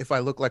if I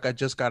look like I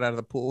just got out of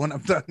the pool when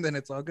I'm done, then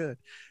it's all good.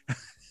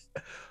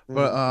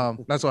 But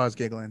that's why I was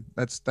giggling.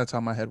 That's how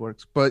my head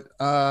works. But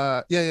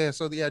yeah.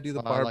 So yeah, I do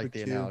the barbecue. I like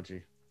the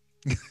analogy.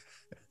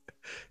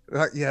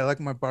 Yeah, I like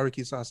my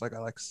barbecue sauce like I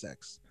like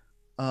sex.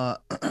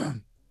 What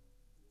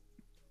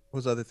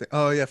was the other thing?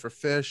 Oh yeah, for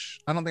fish.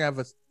 I don't think I have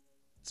a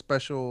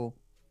special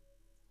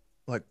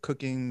like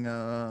cooking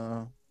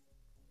what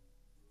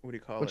do you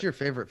call it? What's your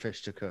favorite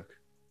fish to cook?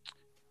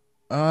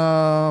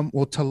 Well,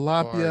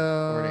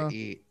 tilapia or to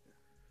eat.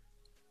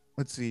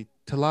 Let's see.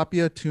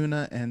 Tilapia,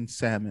 tuna, and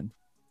salmon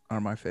are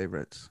my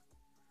favorites.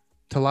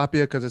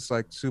 Tilapia because it's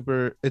like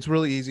it's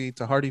really easy.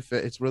 It's a hearty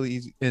fish. It's really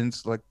easy, and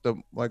it's like the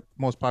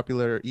most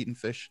popular eaten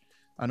fish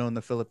I know in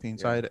the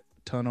Philippines. Yeah. I had a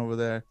ton over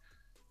there.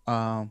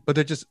 But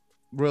they're just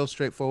real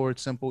straightforward,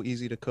 simple,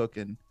 easy to cook,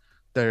 and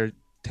their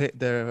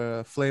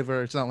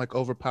flavor, it's not like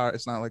overpowered.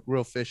 It's not like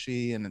real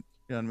fishy, and you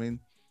know what I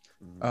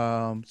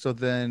mean. So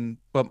then,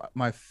 but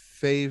my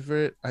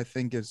favorite I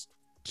think is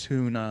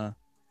tuna,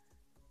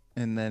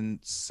 and then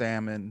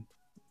salmon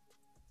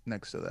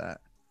next to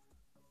that.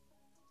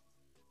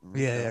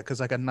 Okay. Yeah,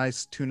 because like a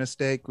nice tuna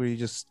steak where you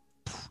just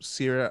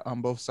sear it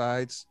on both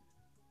sides.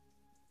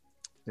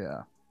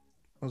 Yeah,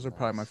 those are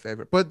probably my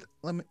favorite. But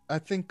I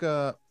think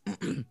for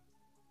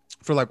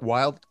like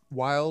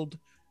wild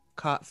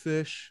caught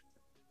fish,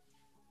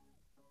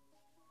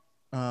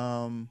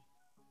 I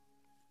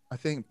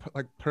think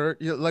like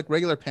like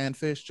regular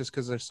panfish, just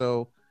because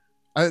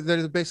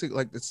they're basically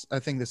like this. I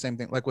think the same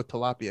thing like with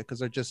tilapia, because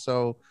they're just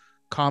so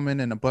common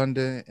and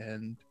abundant,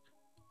 and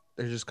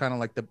they're just kind of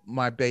like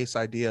my base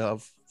idea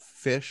of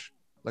fish,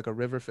 like a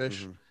river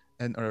fish.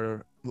 and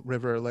or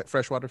river like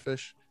freshwater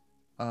fish,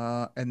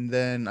 and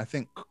then I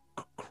think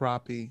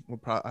crappie.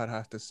 I'd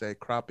have to say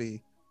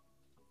crappie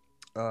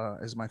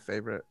is my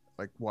favorite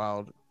like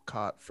wild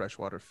caught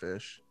freshwater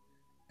fish,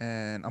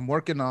 and I'm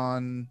working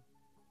on.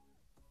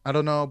 I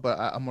don't know, but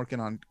I'm working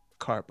on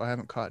carp. I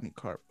haven't caught any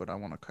carp, but I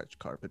want to catch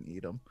carp and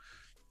eat them.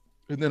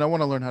 And then I want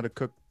to learn how to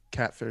cook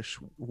catfish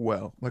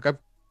well. Like I've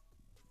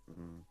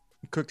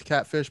cooked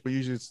catfish, but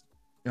usually it's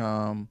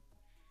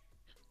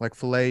like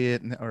fillet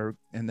it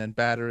and then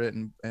batter it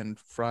and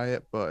fry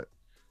it. But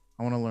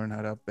I want to learn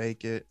how to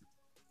bake it.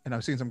 And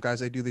I've seen some guys,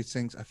 they do these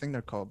things. I think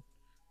they're called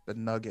the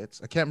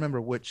nuggets. I can't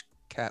remember which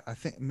cat. I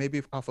think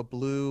maybe off of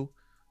Blue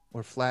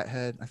or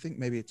Flathead. I think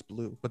maybe it's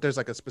Blue. But there's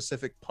like a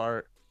specific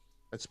part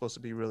that's supposed to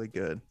be really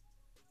good.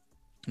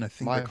 And I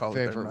think My they call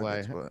favorite it their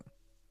nuggets, way. but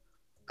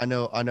I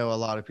know a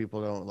lot of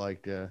people don't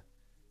like to,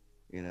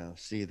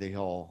 see the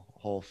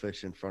whole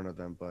fish in front of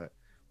them, but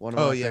one of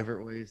my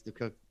favorite ways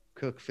to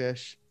cook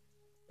fish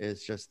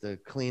is just to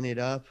clean it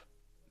up,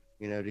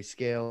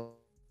 descale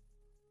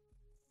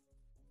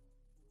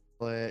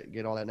it,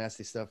 get all that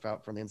nasty stuff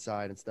out from the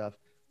inside and stuff,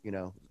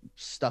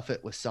 stuff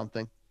it with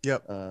something.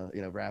 Yep.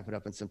 Wrap it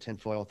up in some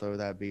tinfoil, throw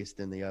that beast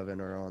in the oven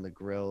or on the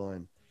grill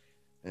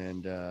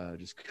and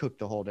just cook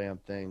the whole damn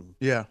thing.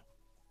 Yeah.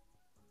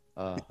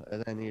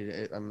 And then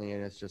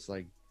it's just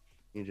like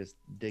you just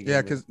dig.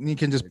 Yeah, because you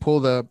can just pull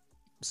the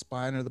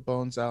spine or the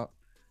bones out.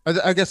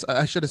 I guess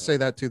I should have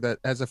said that too. That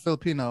as a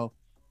Filipino,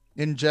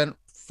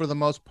 for the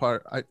most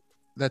part,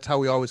 that's how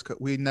we always cook.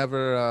 We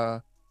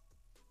never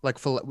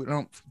we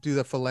don't do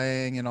the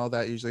filleting and all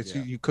that usually. So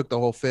you cook the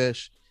whole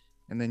fish,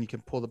 and then you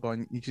can pull the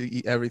bone. You can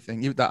eat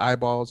everything, eat the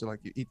eyeballs, or like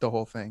you eat the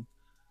whole thing.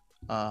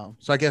 So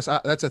I guess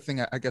that's a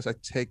thing I guess I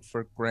take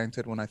for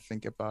granted when I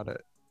think about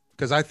it,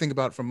 because I think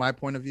about it from my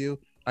point of view.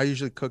 I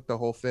usually cook the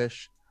whole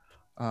fish,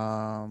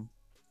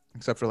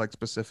 except for like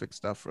specific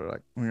stuff for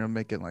like when you're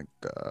making like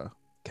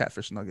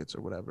catfish nuggets or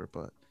whatever.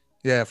 But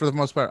yeah, for the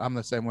most part, I'm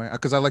the same way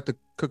because I like to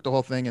cook the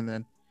whole thing, and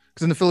then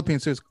because in the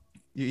Philippines too,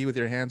 you eat with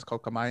your hands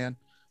called kamayan,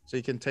 so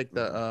you can take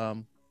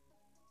the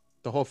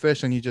whole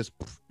fish and you just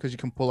because you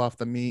can pull off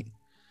the meat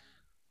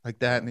like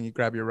that, and then you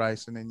grab your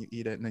rice and then you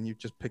eat it, and then you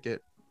just pick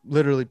it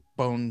literally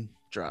bone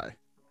dry.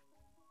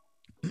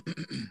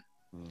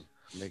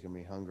 Making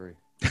me hungry.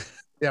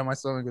 Yeah, my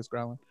stomach is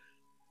growling.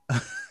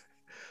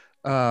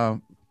 So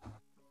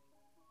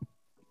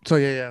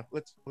yeah.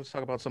 Let's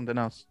talk about something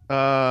else.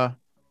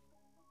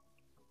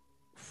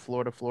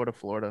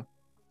 Florida.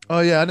 Oh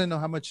yeah, I didn't know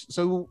how much.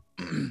 So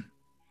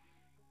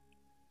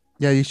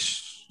yeah,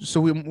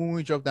 so when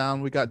we drove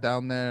down, we got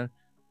down there.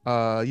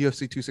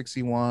 UFC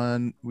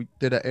 261. We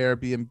did an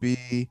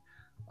Airbnb.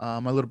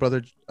 My little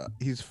brother,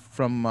 he's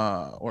from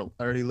or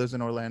he lives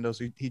in Orlando,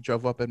 so he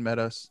drove up and met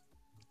us,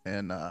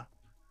 and I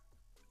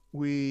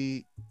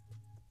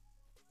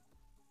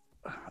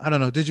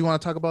don't know. Did you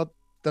want to talk about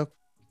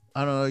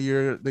I don't know,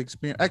 the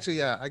experience? Actually,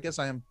 yeah, I guess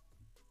I am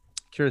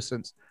curious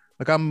since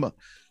like I'm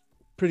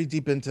pretty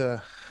deep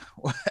into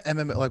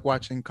MMA, like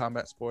watching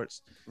combat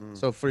sports.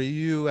 So for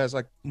you as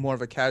like more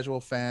of a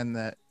casual fan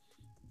that,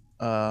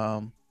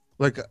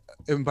 like,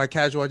 and by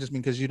casual, I just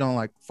mean because you don't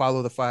like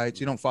follow the fights,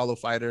 you don't follow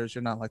fighters,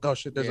 you're not like, oh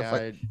shit, there's a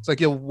fight. It's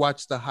like you'll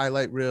watch the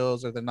highlight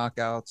reels or the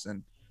knockouts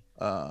and.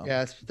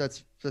 Yeah,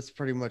 that's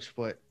pretty much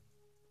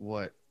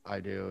what I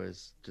do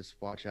is just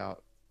watch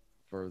out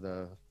for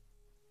the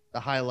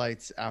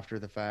highlights after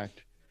the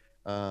fact.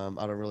 I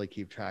don't really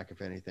keep track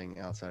of anything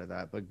outside of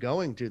that, but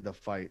going to the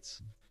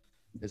fights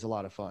is a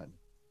lot of fun.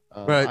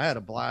 Right. I had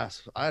a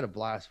blast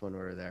when we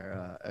were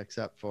there,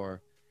 except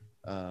for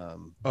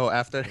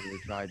after when we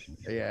tried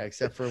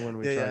except for when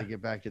we tried to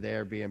get back to the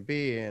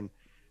Airbnb, and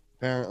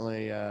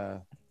apparently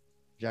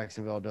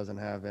Jacksonville doesn't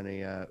have any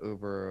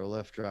Uber or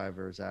Lyft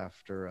drivers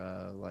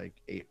after like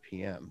 8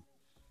 p.m.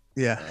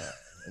 Yeah.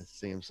 It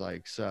seems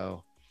like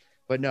so.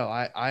 But no,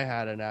 I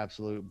had an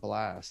absolute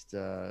blast.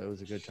 It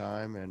was a good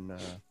time and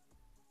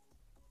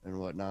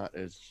whatnot.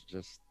 It's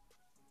just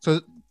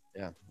a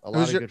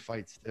lot of good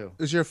fights too.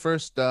 It was your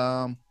first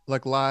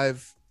like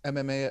live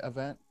MMA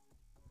event?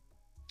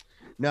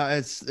 No,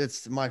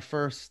 it's my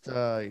first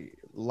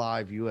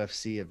live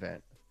UFC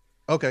event.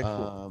 Okay,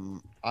 cool.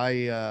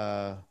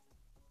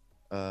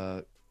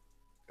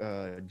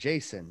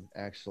 Jason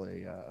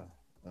actually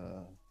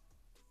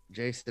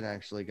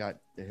got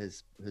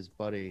his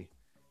buddy.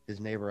 His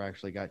neighbor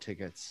actually got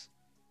tickets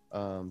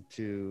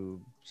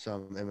to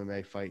some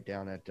MMA fight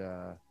down at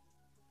I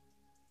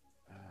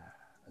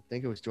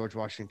think it was George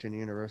Washington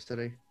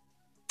University,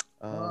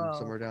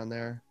 somewhere down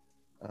there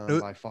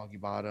by Foggy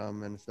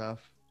Bottom and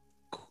stuff.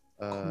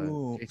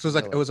 Cool. So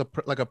it was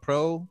like a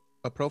pro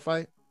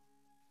fight.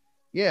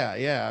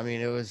 Yeah. I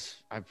mean, it was.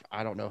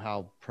 I don't know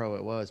how pro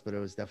it was, but it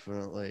was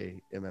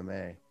definitely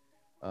MMA.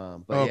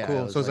 But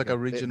cool. It so it's like a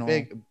regional,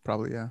 big,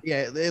 probably, yeah.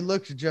 Yeah, it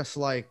looked just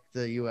like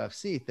the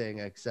UFC thing,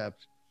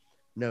 except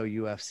no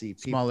UFC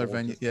people. Smaller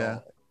venue, yeah.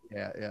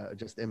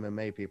 Just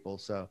MMA people.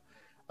 So,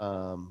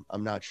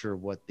 I'm not sure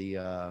what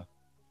the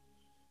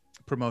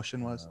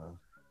promotion was.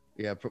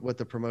 yeah, what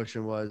the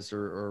promotion was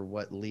or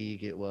what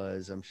league it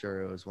was. I'm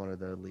sure it was one of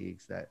the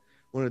leagues that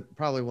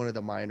probably one of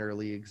the minor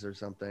leagues or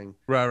something.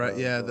 Right. Of,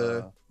 Yeah,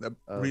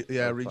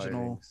 of regional.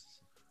 fighting.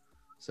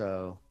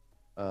 So,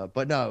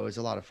 but no, it was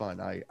a lot of fun.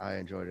 I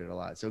enjoyed it a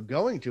lot. So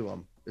going to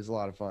them is a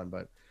lot of fun,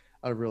 but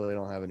I really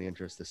don't have any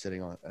interest in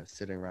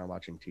sitting around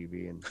watching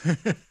TV. And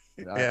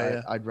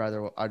Yeah. I'd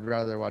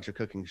rather watch a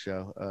cooking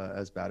show,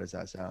 as bad as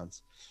that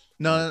sounds.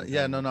 No,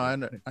 yeah, Compared no,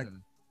 to no.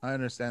 I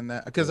understand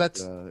that because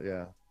that's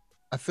yeah.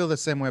 I feel the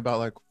same way about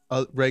like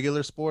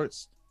regular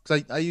sports.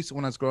 Because I used to,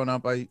 when I was growing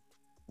up, I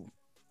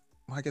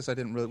guess we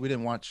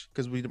didn't watch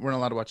because we weren't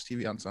allowed to watch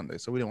TV on Sunday,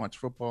 so we didn't watch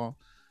football.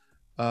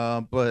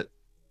 But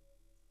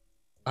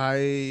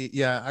I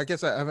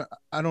guess I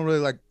don't really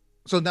like.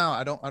 So now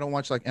I don't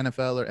watch like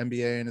NFL or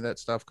NBA or any of that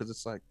stuff because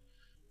it's like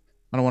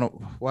I don't want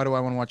to. Why do I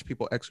want to watch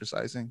people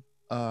exercising?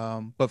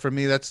 But for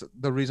me, that's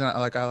the reason I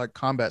like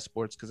combat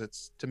sports because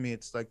it's to me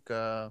it's like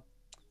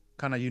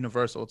kind of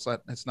universal. It's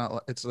like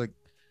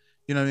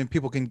you know what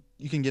I mean.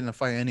 You can get in a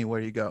fight anywhere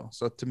you go.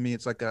 So to me,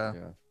 it's like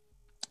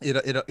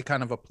it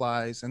kind of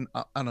applies, and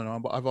I don't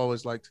know. I've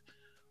always liked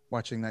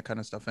watching that kind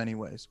of stuff,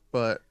 anyways.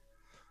 But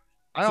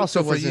I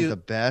also for wasn't you, the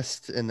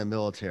best in the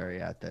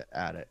military at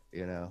it,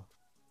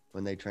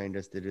 when they trained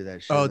us to do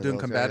that shit oh, in the doing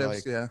military.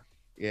 combatives, Like,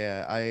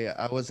 yeah, yeah,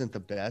 I wasn't the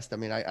best. I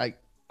mean, I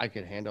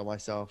could handle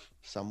myself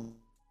somewhat,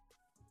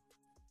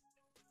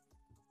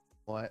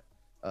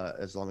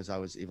 as long as I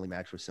was evenly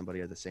matched with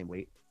somebody at the same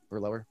weight or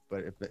lower.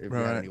 But if you had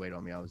right, any weight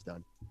on me, I was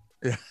done.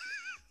 yeah.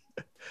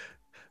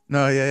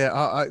 No,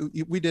 yeah.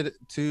 We did it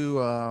too.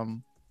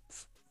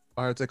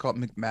 Or they call it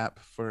McMap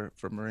for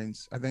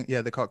Marines. I think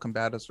yeah, they call it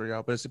combatives for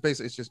y'all, but it's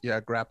basically it's just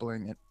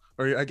grappling it,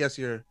 or I guess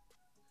I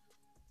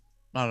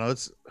don't know.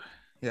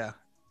 Yeah,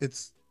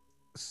 it's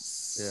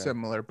Yeah.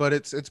 similar, but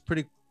it's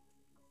pretty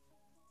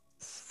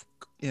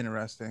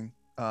interesting.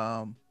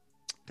 Dang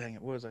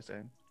it, what was I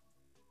saying?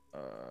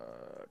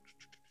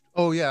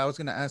 Oh yeah, I was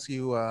gonna ask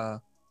you.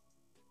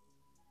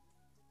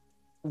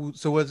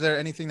 So was there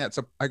anything that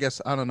I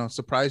guess I don't know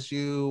surprised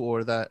you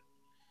or that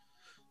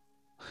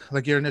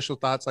like your initial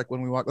thoughts like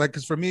when we walked like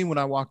because for me when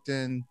I walked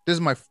in this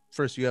is my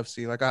first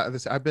UFC like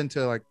I've been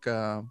to like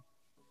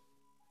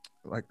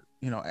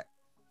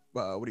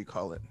what do you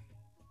call it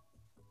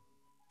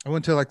I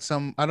went to like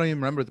some I don't even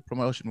remember the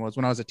promotion was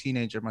when I was a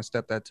teenager my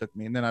stepdad took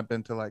me and then I've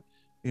been to like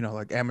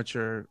like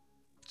amateur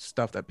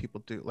stuff that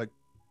people do like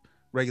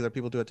regular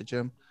people do at the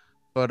gym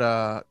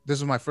but this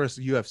was my first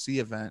UFC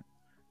event Bum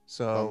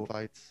so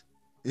fights.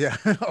 yeah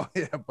oh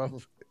yeah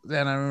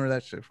man I remember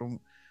that shit from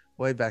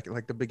way back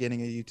like the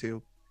beginning of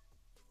YouTube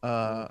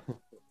uh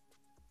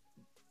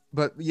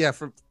but yeah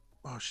for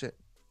oh shit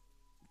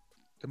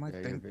did my Yeah,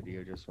 your thing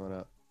video just went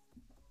up.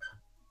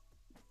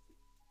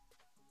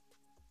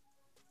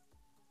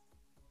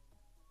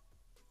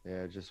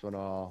 Yeah, it just went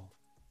all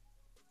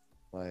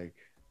like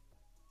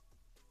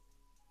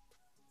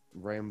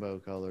rainbow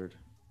colored.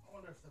 I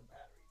wonder if the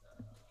battery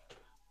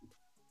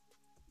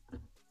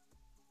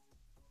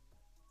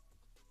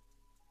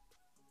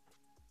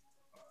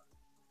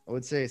I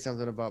would say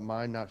something about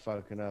mine not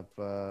fucking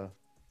up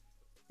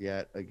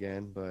yet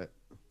again, but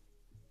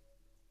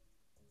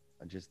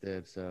I just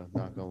did, so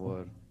knock on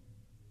wood.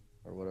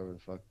 Or whatever the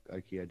fuck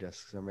IKEA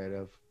desks are made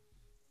of.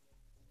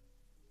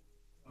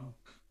 oh.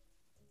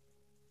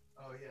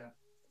 Oh yeah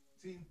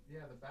see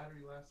yeah the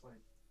battery lasts like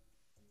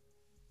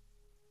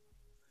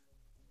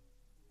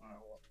all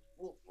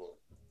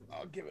right,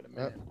 I'll give it a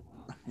minute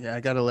yeah I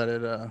gotta let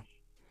it the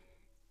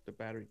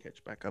battery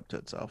catch back up to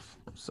itself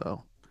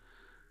so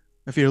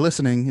if you're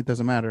listening it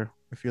doesn't matter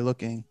if you're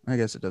looking I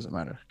guess it doesn't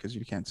matter because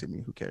you can't see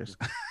me who cares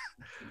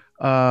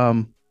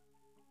um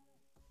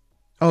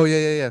oh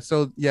yeah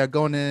so yeah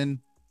going in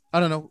I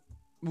don't know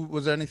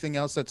was there anything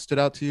else that stood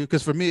out to you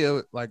because for me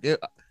it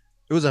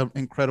was an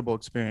incredible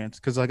experience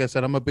because like I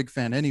said I'm a big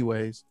fan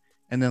anyways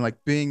and then like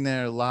being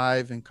there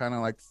live and kind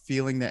of like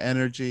feeling the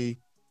energy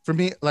for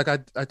me like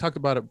I talked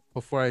about it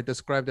before I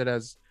described it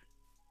as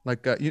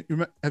like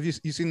have you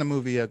seen the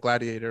movie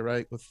Gladiator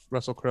right with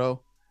Russell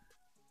Crowe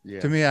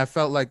Yeah. to me I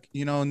felt like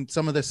in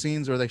some of the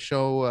scenes where they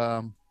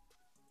show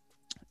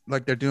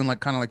like they're doing like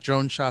kind of like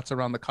drone shots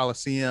around the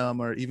Coliseum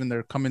or even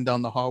they're coming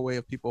down the hallway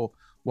of people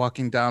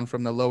walking down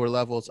from the lower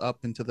levels up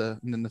in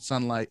the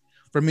sunlight.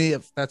 For me,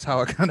 if that's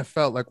how I kind of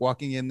felt like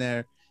walking in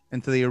there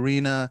into the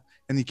arena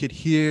and you could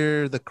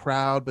hear the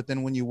crowd, but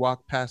then when you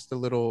walk past the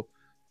little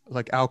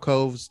like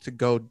alcoves to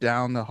go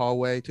down the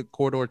hallway to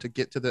corridor to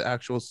get to the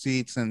actual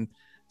seats and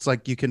it's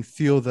like you can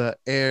feel the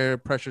air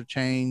pressure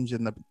change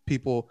and the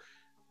people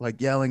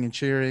like yelling and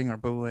cheering or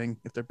booing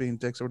if they're being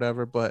dicks or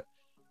whatever but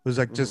it was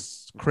like Mhm.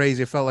 just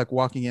crazy. It felt like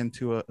walking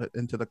into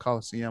the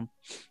Coliseum.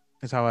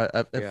 Is how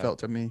it Yeah. felt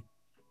to me.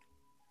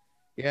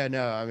 Yeah,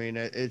 no, I mean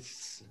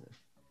it's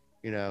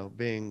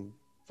being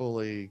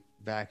fully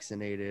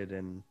vaccinated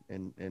and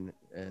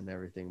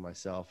everything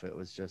myself, it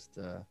was just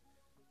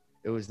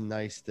it was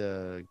nice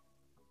to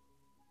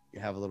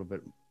have a little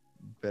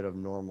bit of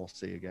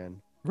normalcy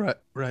again. Right.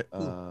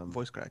 Ooh, Um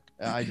voice cracked.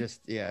 I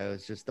just yeah, it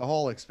was just the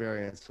whole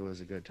experience was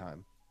a good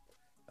time.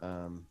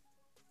 Um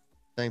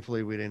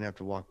thankfully we didn't have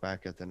to walk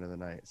back at the end of the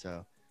night.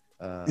 So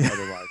Yeah.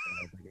 otherwise,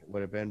 I don't think it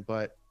would have been.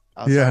 But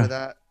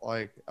Yeah.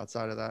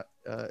 outside of that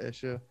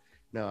issue,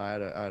 no, I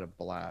had a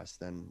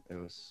blast, and it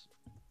was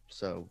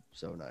so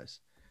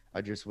nice.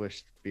 I just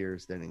wish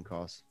beers didn't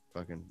cost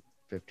fucking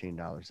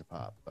 $15 a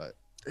pop, but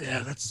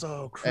Yeah, that's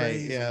so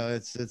hey, crazy.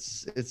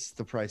 it's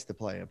the price to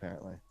play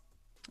apparently.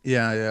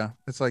 Yeah, yeah.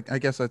 It's like I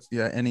guess that's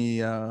yeah,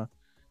 any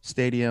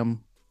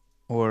stadium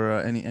or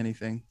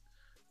anything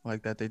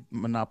like that, they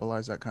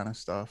monopolize that kind of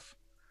stuff.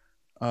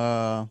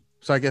 So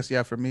I guess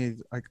yeah, for me,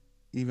 like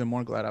even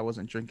more glad I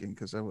wasn't drinking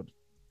because I would,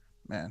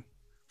 man,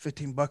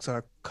 $15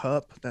 a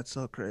cup. That's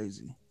so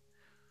crazy.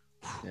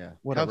 Yeah,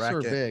 What a cups are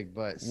racket. big,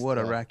 but What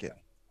a still, racket.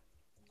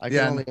 I can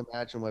Yeah. only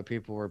imagine what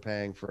people were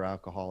paying for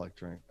alcoholic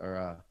drink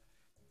or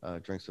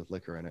drinks with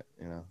liquor in it.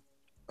 You know.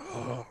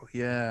 Oh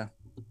yeah.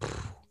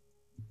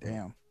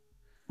 Damn.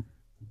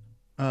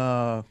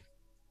 Uh,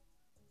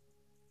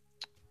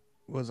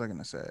 what was I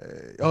gonna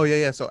say? Oh yeah,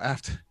 yeah. So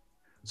after,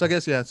 so I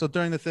guess yeah. So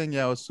during the thing,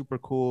 yeah, it was super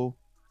cool.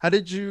 How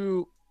did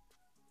you?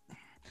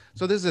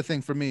 So this is the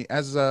thing for me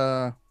as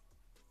I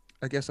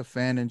guess a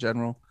fan in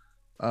general.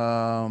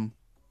 Um,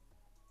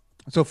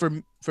 so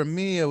for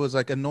me, it was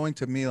like annoying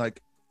to me,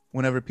 like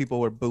whenever people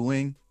were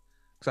booing.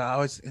 So I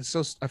always it's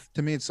so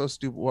to me it's so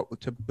stupid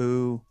what to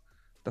boo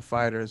the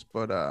fighters,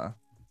 but I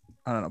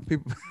don't know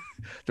people.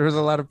 There was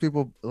a lot of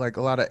people like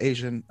a lot of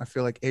Asian. I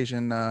feel like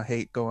Asian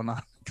hate going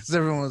on because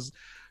everyone was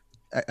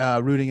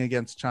rooting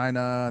against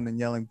China and then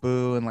yelling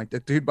boo, and like the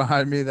dude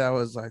behind me that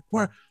was like,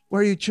 where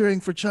are you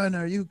cheering for China?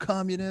 Are you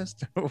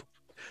communist?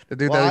 The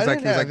dude Well, that I was like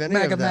didn't he was have like any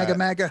MAGA of MAGA that.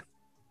 MAGA.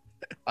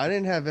 I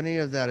didn't have any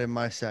of that in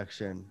my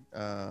section.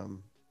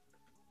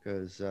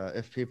 Because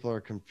if people are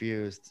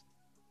confused,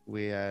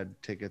 we had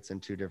tickets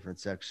in two different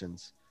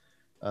sections.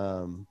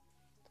 Um,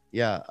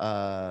 yeah,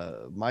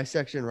 my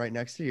section right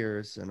next to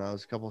yours, and I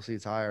was a couple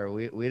seats higher.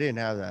 We didn't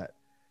have that.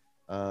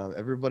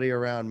 Everybody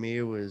around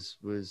me was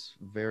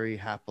very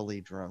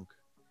happily drunk,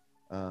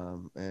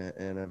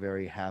 in a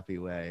very happy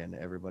way, and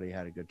everybody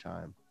had a good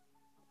time.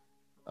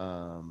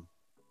 Um,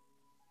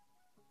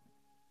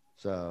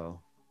 so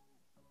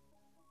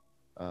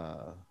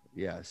uh,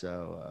 yeah,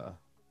 so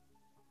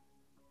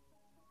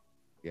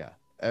yeah,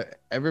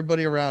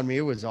 everybody around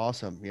me was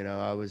awesome. You know,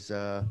 I was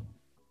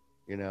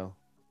you know,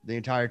 the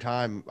entire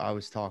time I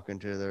was talking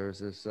to, there was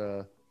this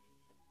I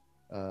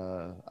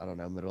don't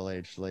know,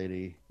 middle-aged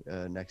lady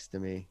next to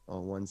me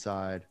on one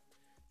side,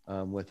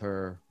 with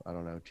her, I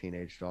don't know,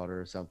 teenage daughter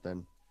or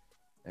something,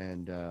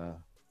 and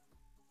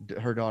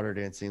her daughter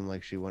didn't seem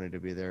like she wanted to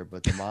be there,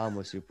 but the mom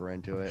was super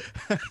into it,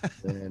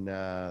 and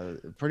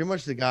pretty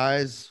much the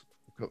guys,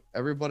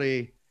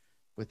 everybody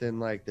within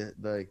like the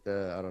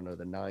I don't know,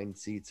 the 9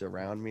 seats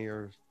around me,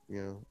 or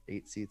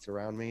 8 seats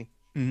around me,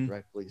 Mhm.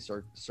 directly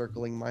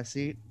circling my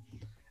seat.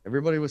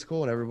 Everybody was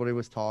cool, and everybody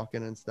was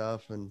talking and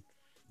stuff, and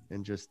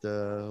just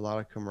a lot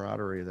of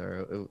camaraderie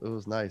there. It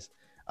was nice.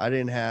 I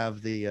didn't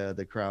have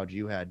the crowd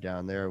you had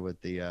down there with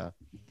the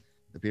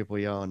people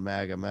yelling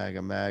MAGA,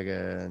 MAGA,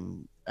 MAGA,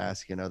 and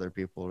asking other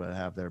people to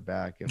have their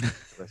back if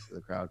the rest of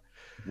the crowd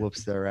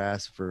whoops their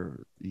ass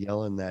for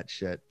yelling that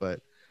shit.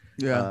 But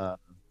Yeah. uh,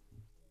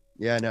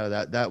 yeah, no,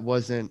 that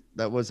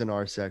wasn't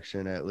our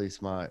section. At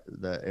least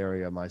the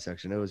area of my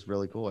section. It was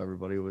really cool.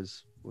 Everybody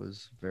was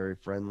very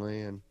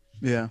friendly, and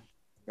Yeah.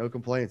 no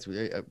complaints.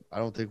 I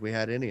don't think we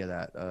had any of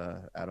that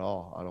at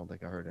all. I don't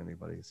think I heard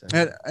anybody say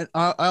And, that. and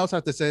I also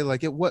have to say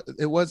like it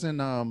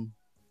wasn't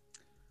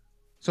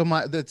so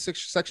my the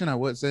section I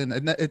was in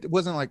it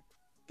wasn't like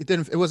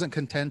it wasn't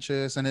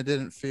contentious and it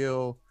didn't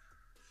feel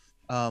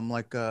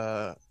like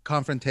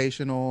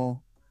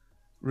confrontational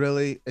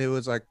really. It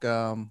was like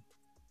no,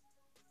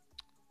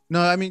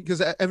 I mean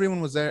because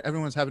everyone was there,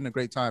 everyone was having a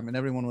great time and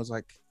everyone was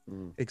like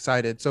Mm.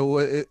 excited. So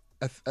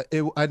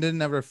I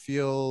didn't ever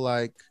feel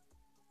like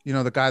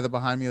the guy that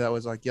behind me that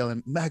was like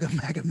yelling MAGA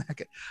MAGA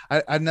MAGA.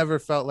 I never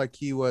felt like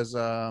he was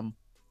I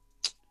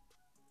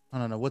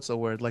don't know what's the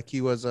word, like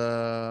he was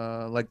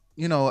like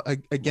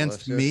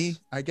against me, Malicious.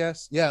 I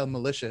guess. Yeah,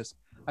 malicious.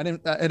 I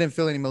didn't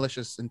feel any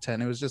malicious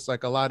intent. It was just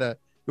like it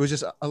was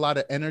just a lot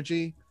of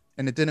energy,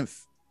 and it didn't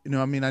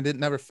I mean I didn't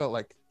never felt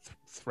like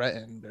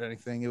threatened or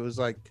anything. It was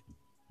like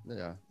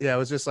Yeah. yeah, it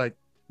was just like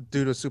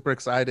dude was super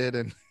excited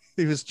and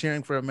he was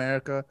cheering for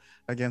America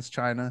against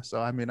China.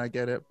 So I mean I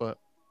get it, but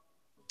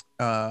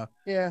uh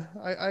Yeah,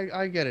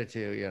 I get it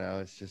too.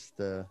 It's just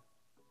yeah,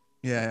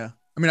 yeah.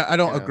 I mean I you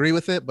don't know, agree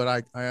with it, but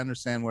I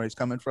understand where he's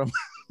coming from.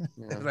 you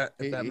if know, that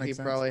he makes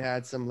sense. probably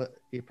had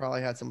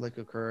some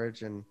liquid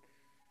courage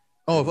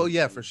Oh and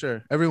yeah, for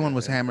sure. Everyone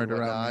was and hammered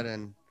around whatnot, me.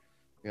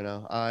 and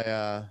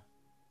I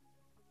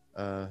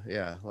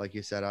yeah, like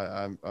you said,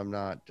 I'm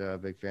not a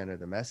big fan of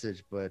the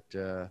message, but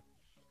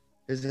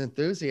his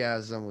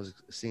enthusiasm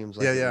seems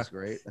Yeah, like it yeah, was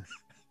great.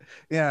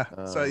 yeah.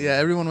 So yeah,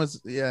 Um, everyone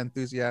was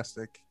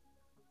enthusiastic.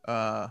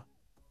 Uh,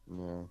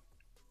 yeah,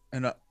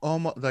 and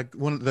almost like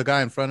the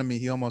guy in front of me,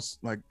 he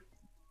almost like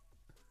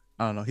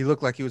I don't know, he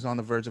looked like he was on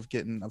the verge of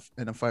getting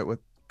in a fight with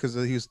because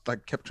he was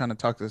like kept trying to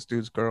talk to this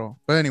dude's girl.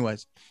 But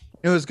anyways,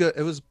 it was good.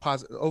 It was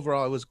positive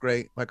overall. It was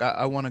great. Like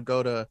I want to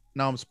go to,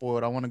 now I'm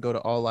spoiled. I want to go to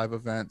all live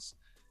events,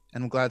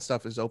 and I'm glad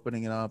stuff is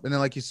opening it up. And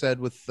then like you said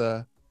with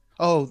the,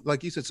 oh,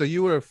 like you said, so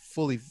you were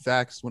fully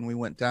vaxxed when we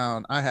went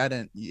down. I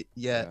hadn't yet,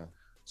 Yeah.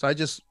 so I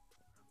just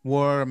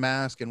wore a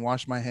mask and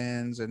washed my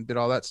hands and did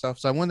all that stuff.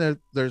 So I went there.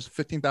 There's We're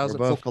 15,000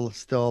 both full,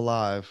 still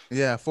alive.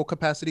 yeah, full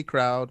capacity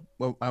crowd.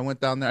 Well, I went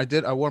down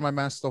there. I wore my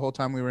mask the whole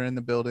time we were in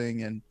the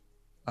building, and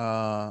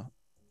uh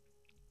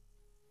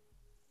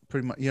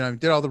pretty much,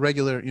 did all the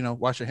regular,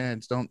 wash your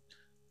hands, don't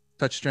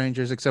touch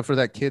strangers, except for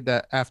that kid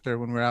that after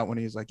when we are out, when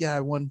he was like, yeah, I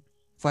won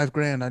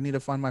 $5,000, I need to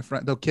find my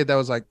friend, the kid that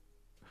was like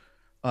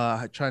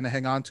trying to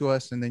hang on to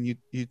us, and then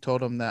you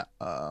told him that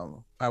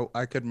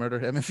I could murder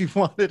him if he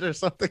wanted, or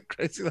something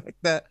crazy like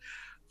that.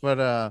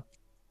 But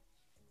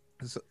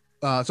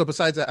so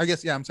besides that, I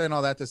guess, yeah, I'm saying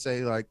all that to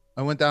say, like,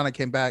 I went down, I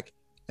came back,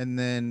 and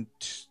then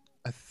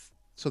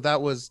so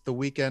that was the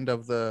weekend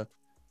of the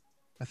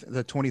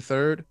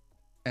 23rd.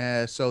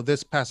 And so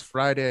this past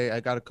Friday, I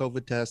got a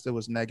COVID test. It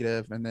was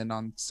negative, and then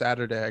on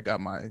Saturday, I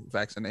got my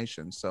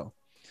vaccination. So,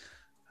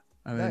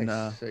 I mean,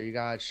 Nice. So you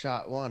got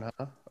shot one,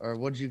 huh? Or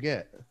what'd you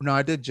get? no,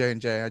 I did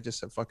J&J. I just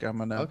said, fuck it, I'm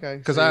gonna. Okay.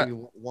 Because So I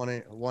you one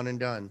and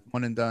done.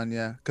 one and done,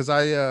 yeah. Because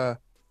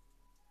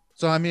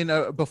so I mean,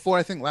 before,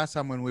 I think last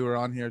time when we were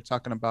on here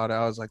talking about it,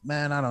 I was like,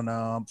 man, I don't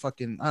know,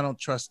 I don't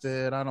trust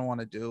it. I don't want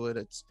to do it.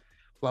 It's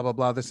blah blah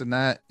blah, this and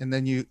that. And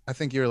then I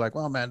think you were like,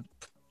 well, man,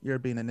 you're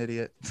being an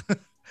idiot.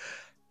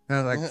 And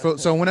I was like,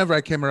 so whenever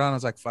I came around, I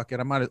was like, fuck it,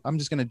 I'm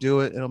just gonna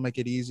do it. It'll make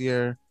it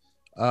easier.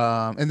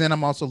 And then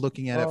I'm also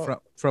looking at it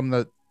from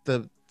the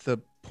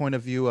point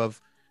of view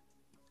of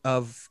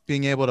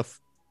being able to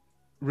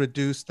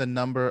reduce the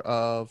number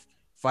of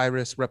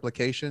virus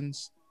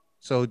replications.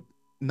 So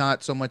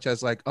not so much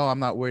as like, oh, I'm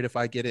not worried if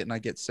I get it and I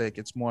get sick.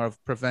 It's more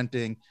of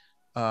preventing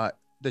it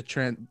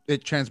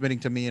transmitting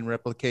to me and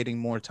replicating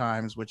more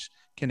times, which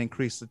can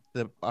increase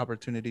the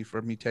opportunity for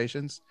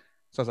mutations.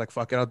 So I was like,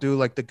 fuck it, I'll do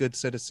like the good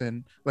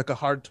citizen, like a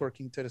hard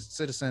twerking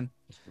citizen,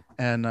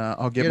 and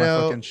I'll get my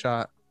fucking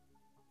shot.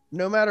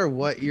 No matter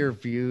what your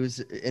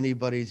views,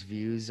 anybody's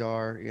views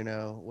are,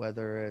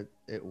 whether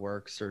it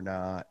works or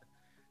not,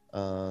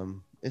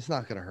 it's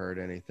not going to hurt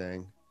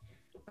anything.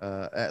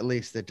 At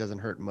least it doesn't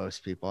hurt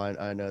most people.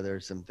 I know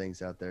there's some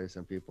things out there,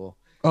 some people.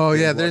 Oh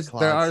yeah, there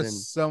are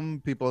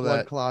some people blood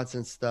that clots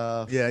and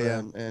stuff.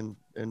 Yeah. And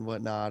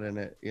whatnot, and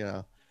it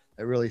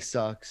really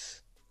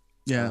sucks.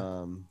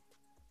 Yeah.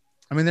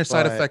 I mean, there's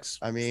side effects.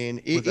 I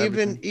mean,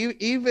 even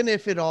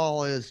if it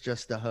all is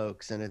just a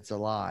hoax and it's a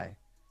lie,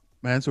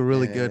 man, it's a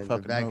really good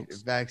fucking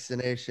hoax.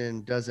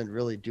 Vaccination doesn't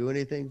really do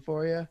anything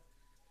for you.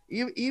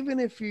 Even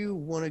if you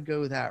want to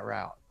go that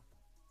route,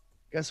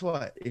 guess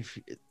what?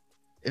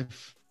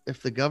 If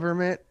the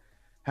government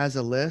has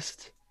a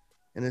list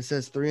and it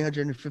says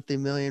 350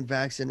 million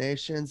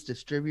vaccinations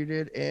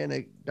distributed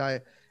and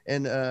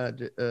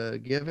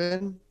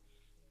given,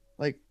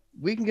 like,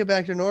 we can get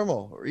back to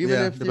normal. Or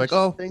even if they're like,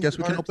 oh, guess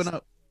we can open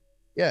up.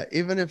 Yeah,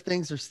 even if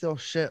things are still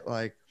shit,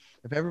 like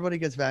if everybody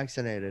gets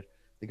vaccinated,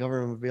 the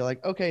government would be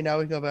like, okay, now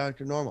we go back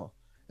to normal.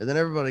 And then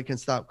everybody can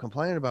stop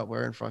complaining about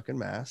wearing fucking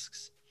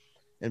masks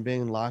and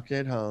being locked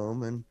at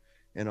home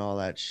and all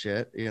that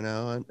shit,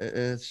 and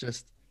it's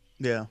just,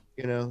 yeah,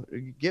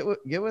 get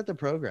with the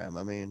program.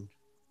 I mean,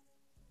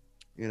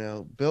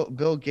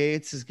 Bill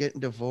Gates is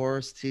getting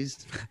divorced.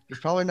 He's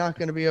probably not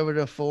going to be able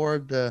to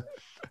afford the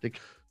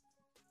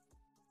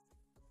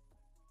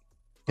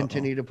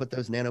continue to put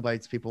those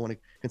nanobites. People want to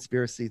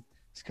conspiracy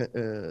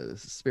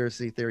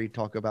theory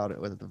talk about it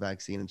with the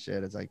vaccine and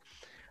shit. It's like,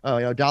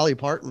 oh, Dolly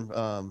Parton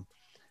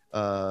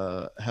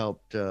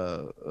helped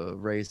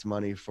raise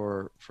money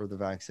for the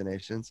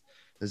vaccinations.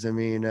 Does it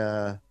mean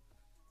they're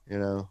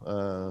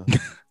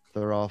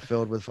all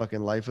filled with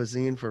fucking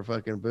lipozene for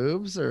fucking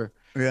boobs, or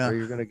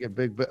you're gonna get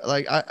big? But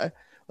like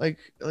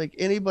like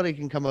anybody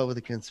can come up with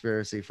a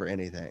conspiracy for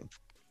anything.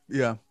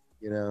 Yeah.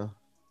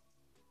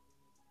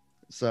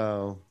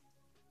 So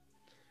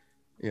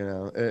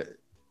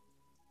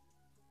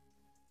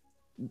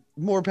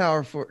more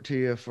power to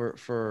you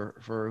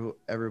for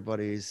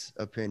everybody's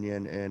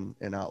opinion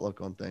and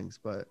outlook on things,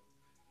 but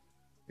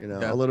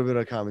a little bit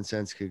of common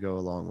sense could go a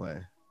long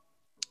way.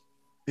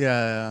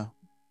 Yeah.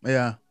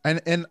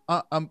 And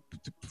I'm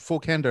full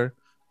candor.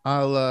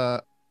 I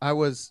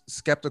was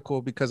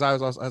skeptical because I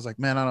was like,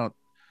 man, I don't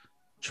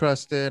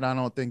trust it. I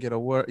don't think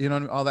it'll work.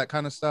 All that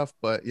kind of stuff.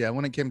 But yeah,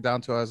 when it came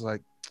down to it, I was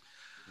like,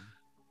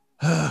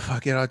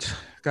 fuck it. I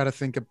got to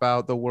think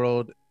about the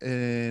world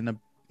in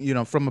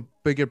from a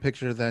bigger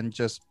picture than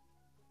just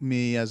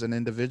me as an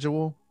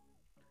individual.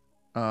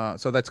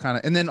 So that's kind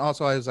of, and then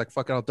also I was like,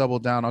 fuck it, I'll double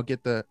down. I'll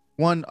get the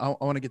one. I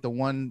want to get the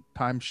one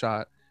time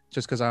shot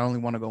just because I only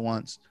want to go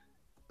once.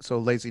 So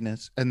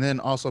laziness. And then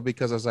also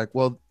because I was like,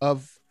 well,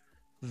 of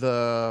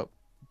the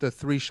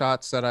 3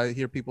 shots that I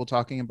hear people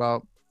talking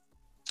about,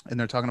 and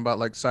they're talking about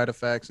like side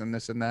effects and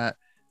this and that,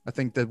 I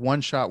think the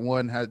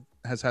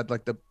has had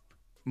like the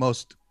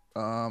most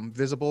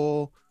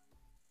visible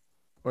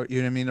or you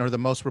know what I mean, or the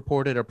most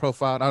reported or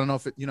profiled. I don't know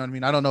if it, you know what I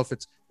mean. I don't know if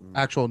it's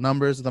actual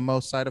numbers of the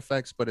most side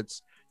effects, but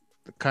it's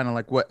kind of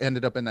like what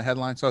ended up in the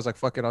headline. So I was like,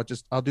 fuck it,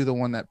 I'll do the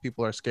one that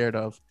people are scared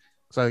of.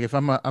 So like if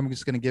I'm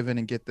just gonna give in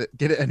and get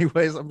it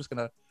anyways. I'm just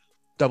gonna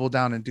double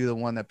down and do the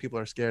one that people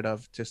are scared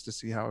of just to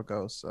see how it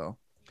goes. So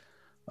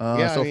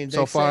Yeah, I so mean,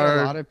 so they say a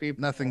far lot of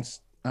people.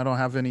 nothing's. I don't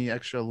have any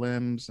extra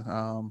limbs.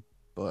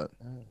 But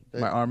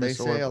my arm They is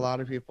sore. say a But lot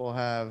of people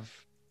have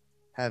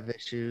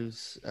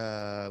issues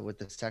with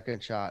the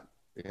second shot.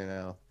 You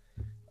know,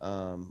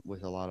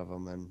 with a lot of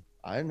them, and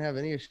I didn't have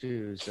any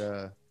issues.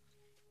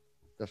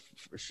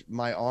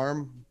 My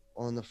arm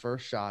on the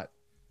first shot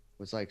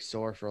was like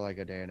sore for like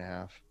a day and a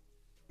half.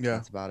 yeah,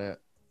 That's about it.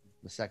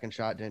 The second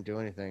shot didn't do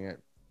anything.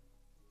 It,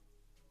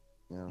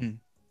 you know,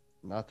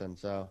 nothing.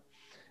 So,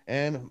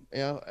 and you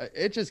know,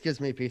 it just gives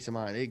me peace of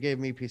mind. It gave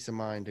me peace of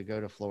mind to go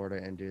to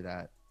Florida and do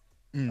that.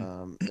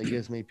 It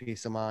gives me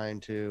peace of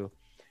mind to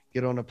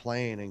get on a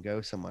plane and go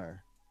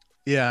somewhere.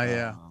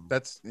 yeah.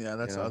 That's You the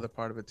know, other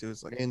part of it too.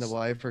 Is like me and the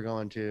wife are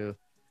going to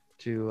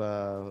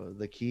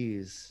the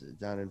Keys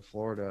down in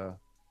Florida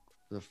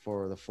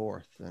for the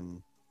 4th,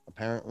 and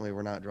apparently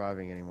we're not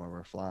driving anymore.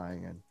 We're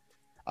flying, and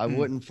I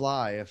wouldn't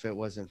fly if it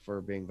wasn't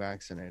for being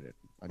vaccinated.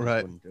 I just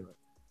right. wouldn't do it.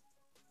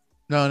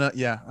 No,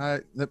 yeah,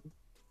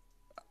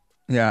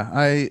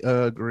 I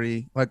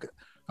agree. Like,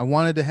 I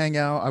wanted to hang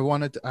out.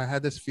 I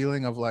had this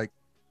feeling of like,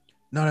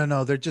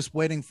 no, they're just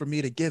waiting for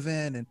me to give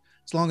in, and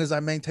as long as I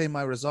maintain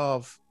my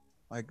resolve,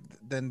 like,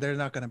 then they're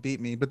not gonna beat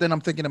me. But then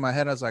I'm thinking in my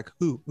head, I was like,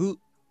 who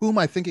am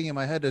I thinking in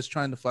my head is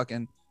trying to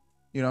fucking,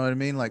 you know what I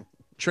mean, like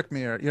trick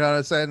me, or you know what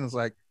I'm saying? It's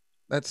like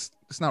it's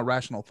not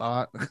rational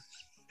thought.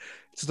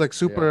 It's like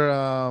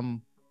super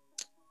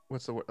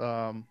what's the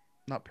word?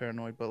 Not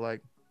paranoid, but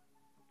like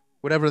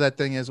whatever that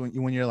thing is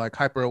when you're like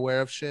hyper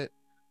aware of shit.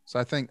 So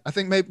I think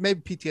maybe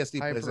PTSD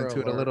plays Hyper into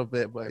it a alert. little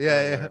bit, but Hyper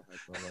yeah, alert.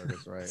 Hyper alert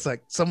is right. it's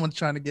like someone's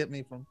trying to get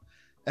me from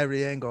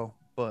every angle.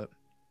 But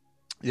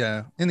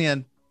yeah, in the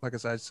end, like I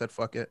said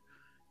fuck it,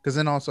 because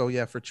then also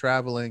for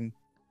traveling,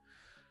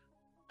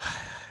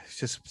 it's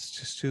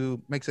just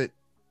too makes it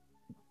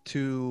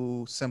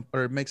too simple,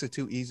 or it makes it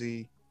too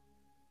easy,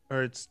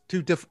 or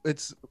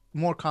it's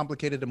more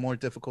complicated and more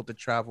difficult to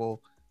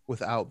travel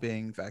without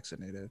being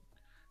vaccinated.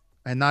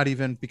 And not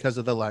even because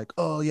of the like,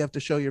 oh, you have to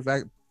show your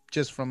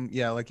just from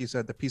like you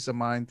said, the peace of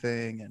mind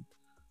thing. And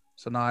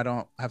so now I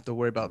don't have to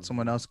worry about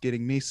someone else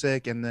getting me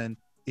sick. And then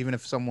even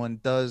if someone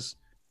does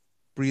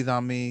breathe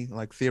on me,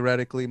 like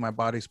theoretically my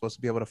body's supposed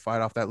to be able to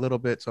fight off that little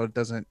bit so it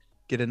doesn't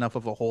get enough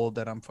of a hold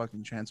that I'm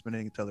fucking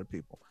transmitting to other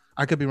people.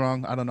 I could be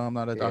wrong, I don't know, I'm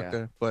not a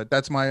doctor, but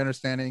that's my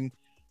understanding.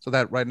 So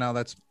that right now,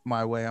 that's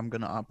my way I'm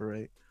gonna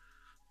operate.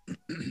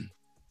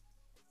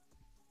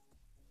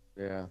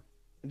 Yeah.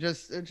 It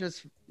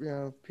just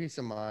peace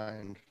of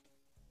mind.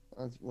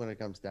 That's when it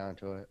comes down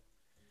to it.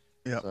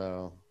 Yeah.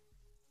 So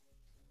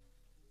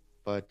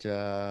but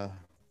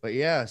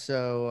yeah,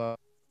 so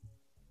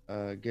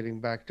getting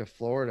back to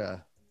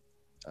Florida.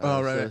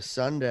 Oh, right. So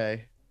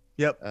Sunday,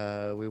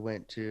 Yep. We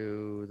went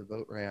to the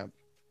boat ramp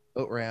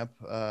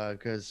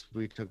because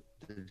we took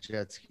the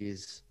jet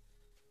skis,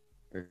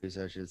 or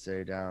I should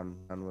say, down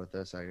with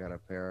us. I got a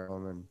pair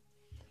of them, and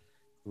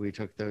we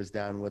took those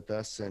down with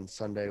us. And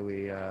Sunday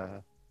we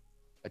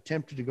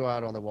attempted to go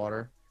out on the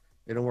water.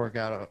 It didn't work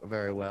out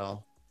very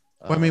well.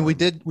 Well, I mean, we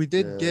did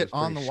get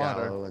on the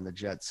water, and the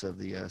jets of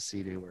the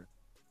Sea-Doo were.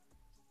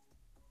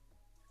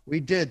 We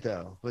did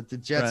though, but the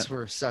jets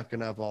were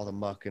sucking up all the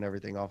muck and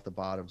everything off the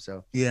bottom.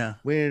 So yeah,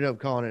 we ended up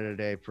calling it a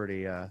day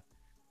pretty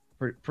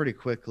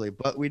quickly.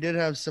 But we did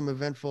have some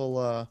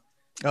eventful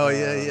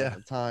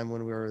time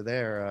when we were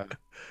there.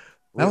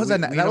 That was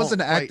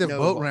an active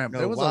boat ramp.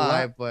 There was a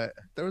lot, but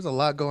there was a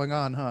lot going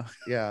on, huh?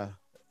 Yeah.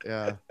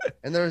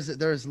 And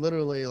there's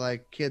literally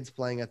like kids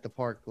playing at the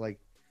park like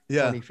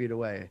 20 feet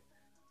away.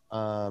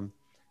 And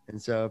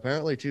so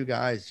apparently 2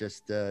 guys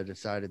just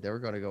decided they were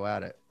going to go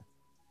at it.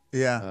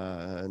 Yeah.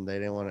 And they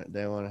didn't want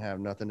to have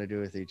nothing to do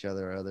with each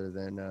other other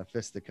than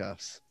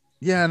fisticuffs.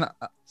 Yeah,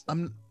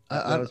 and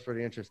that was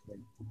pretty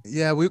interesting.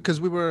 Yeah, because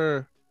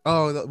we're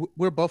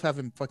both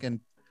having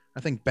fucking, I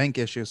think, bank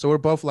issues. So we're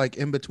both like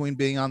in between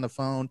being on the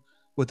phone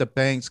with the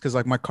banks because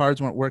like my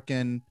cards weren't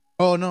working.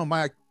 Oh no,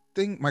 my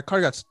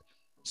card got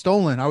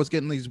stolen. I was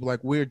getting these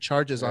like weird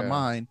charges on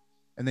mine,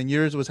 and then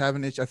yours was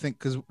having it. I think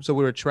because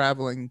we were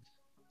traveling,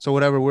 so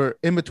whatever. We're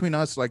in between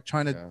us like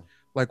trying to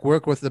like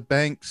work with the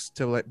banks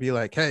to like be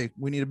like, hey,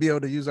 we need to be able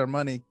to use our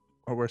money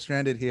or we're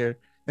stranded here.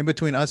 In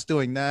between us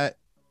doing that,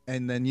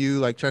 and then you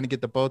like trying to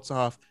get the boats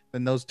off,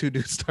 then those 2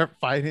 dudes start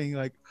fighting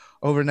like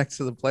over next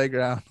to the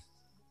playground.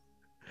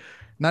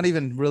 Not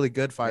even really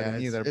good fighting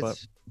either,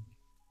 but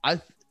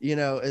and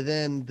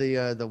then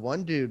the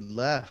one dude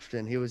left,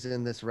 and he was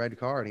in this red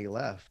car, and he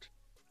left,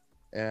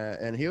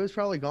 and he was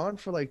probably gone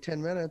for like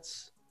 10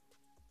 minutes,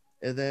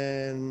 and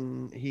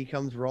then he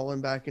comes rolling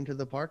back into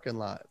the parking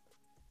lot.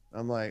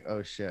 I'm like,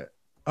 oh shit.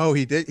 Oh,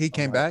 he did. He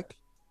came back.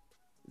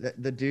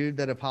 The dude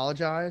that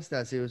apologized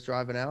as he was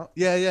driving out.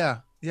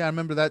 Yeah. I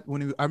remember that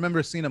I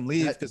remember seeing him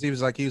leave because he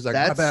was like,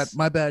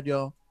 my bad,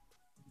 yo.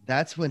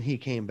 that's when he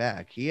came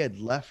back. He had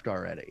left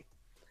already,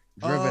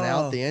 Oh, driven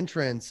out the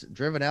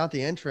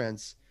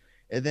entrance,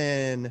 and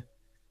then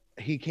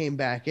he came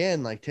back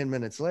in like 10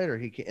 minutes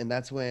later. And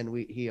that's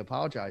when he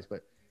apologized,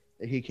 but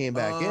he came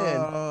back in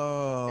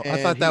oh, I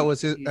and thought that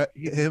was he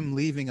him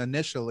leaving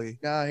initially.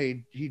 no,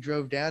 he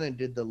drove down and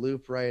did the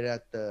loop right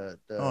at Oh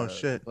the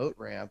shit. boat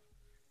ramp.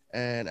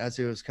 And as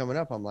he was coming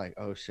up, I'm like,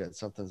 oh shit,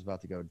 something's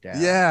about to go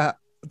down. Yeah.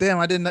 Damn,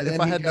 I didn't. And If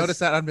then I he had noticed just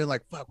that, I'd be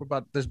like, "Fuck,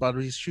 there's about to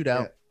be a yeah,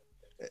 shootout."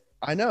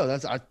 I know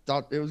I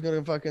thought it was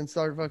gonna fucking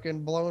start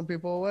fucking blowing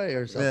people away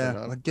or something. Yeah, I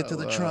don't like get to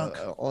know, the trunk.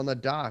 on the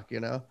dock,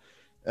 you know.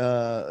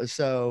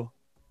 So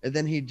and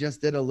then he just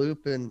did a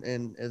loop and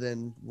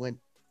then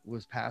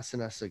was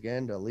passing us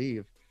again to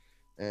leave,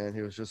 and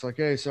he was just like,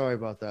 "Hey, sorry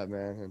about that,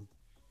 man." And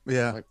I'm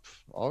Yeah. like,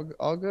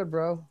 all good,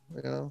 bro.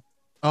 You know,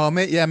 Oh,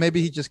 yeah,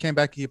 maybe he just came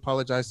back. He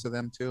apologized to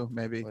them too.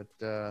 Maybe.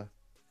 but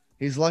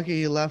he's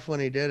lucky he left when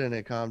he did and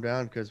it calmed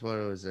down because what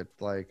was it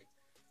like?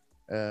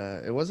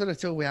 It wasn't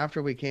until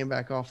after we came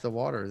back off the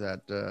water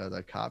that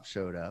the cop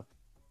showed up.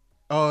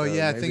 Oh So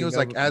yeah, I think it maybe was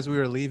like no, as we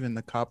were leaving,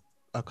 a cop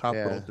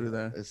yeah. rolled through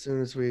there. As soon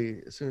as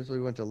we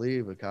went to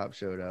leave, a cop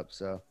showed up.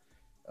 So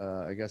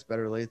I guess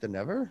better late than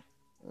never.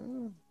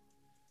 Uh,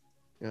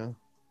 you know,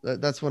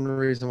 that's one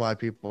reason why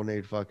people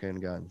need fucking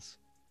guns.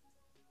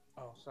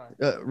 Oh,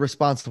 sorry.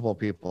 Responsible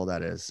people,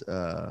 that is.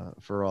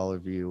 For all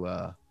of you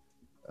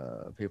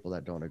people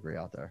that don't agree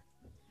out there.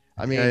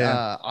 I Yeah,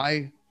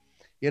 mean,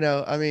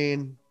 yeah, I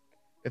mean,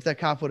 if that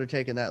cop would have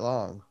taken that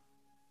long,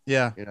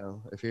 yeah.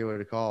 if he would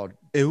have called,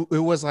 It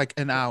was like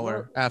an one,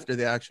 hour after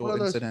the one actual of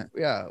those, incident.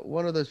 yeah,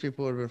 one of those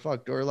people would have been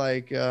fucked. Or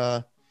like,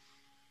 the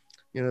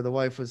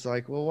wife was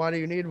like, "Well, why do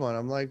you need one?"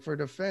 I'm like, "For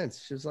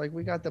defense." She's like,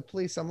 "We got the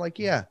police." I'm like,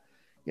 "Yeah,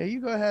 yeah, you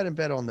go ahead and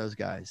bet on those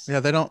guys." Yeah,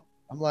 they don't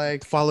I'm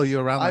like, follow you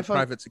around I like fuck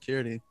private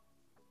security.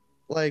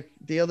 like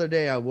the other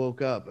day. I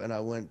woke up and I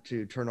went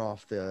to turn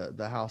off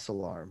the house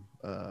alarm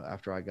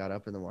after I got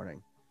up in the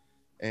morning,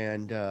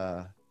 and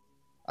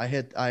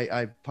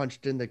I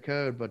punched in the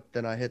code, but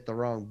then I hit the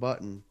wrong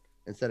button.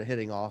 Instead of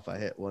hitting off, I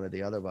hit one of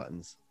the other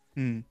buttons,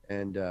 Hmm.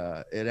 and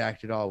it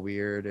acted all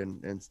weird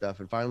and stuff.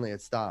 And finally,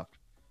 it stopped.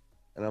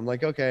 And I'm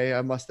like, okay,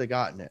 I must have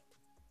gotten it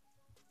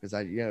because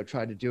I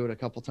tried to do it a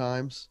couple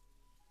times.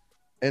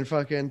 And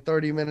fucking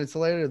 30 minutes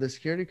later, the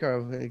security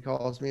guard he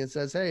calls me and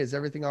says, "Hey, is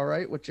everything all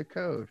right? What's your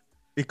code?"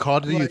 He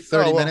called I'm you like,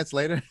 30 "Oh well." minutes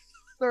later.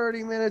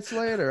 30 minutes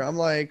later, I'm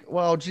like,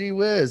 "Well, gee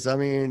whiz. I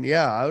mean,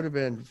 yeah, I would have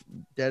been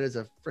dead as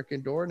a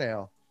freaking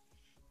doornail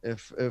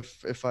if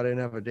I didn't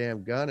have a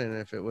damn gun and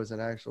if it was an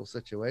actual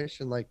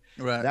situation. Like,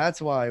 Right.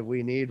 that's why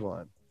we need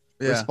one.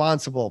 Yeah.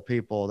 Responsible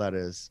people, that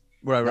is,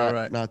 Right. Right. not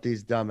Right. not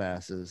these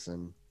dumbasses.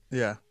 And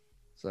Yeah.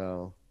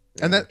 so,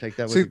 And that take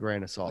that with see a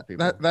grain of salt,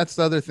 people. that's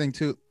the other thing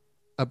too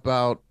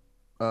about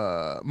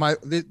so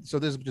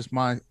this is just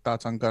my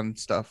thoughts on gun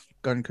stuff,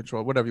 gun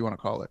control, whatever you want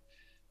to call it,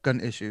 gun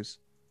issues.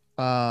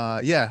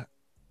 Yeah,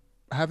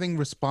 having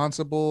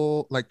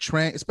responsible like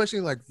train,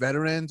 especially like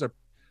veterans or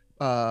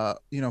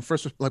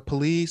first like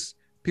police,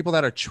 people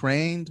that are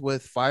trained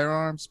with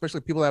firearms,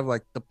 especially people that have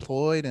like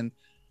deployed and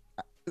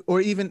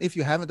or even if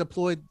you haven't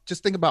deployed,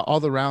 just think about all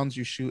the rounds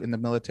you shoot in the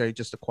military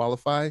just to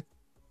qualify.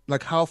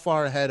 Like how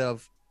far ahead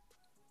of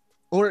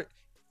or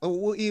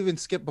we'll even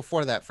skip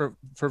before that for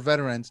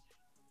veterans,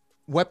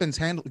 weapons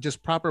handle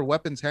just proper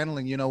weapons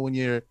handling. When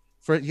you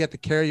have to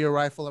carry your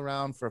rifle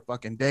around for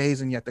fucking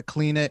days and you have to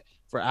clean it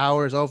for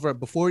hours over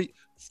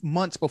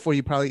months before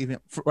you probably even,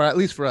 or at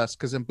least for us,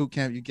 because in boot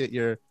camp you get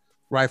your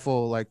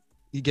rifle like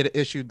you get it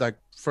issued like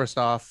first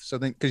off. So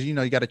then, because you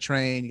got to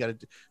train, you got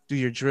to do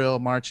your drill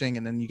marching,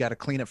 and then you got to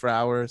clean it for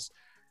hours.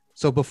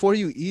 So before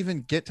you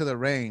even get to the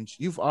range,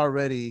 you've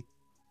already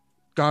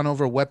gone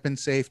over weapon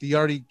safety. You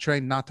already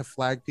trained not to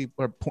flag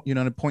people or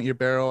to point your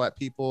barrel at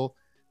people,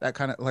 that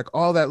kind of like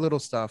all that little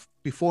stuff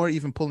before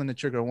even pulling the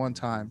trigger one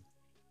time.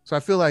 So I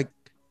feel like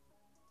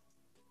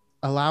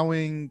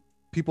allowing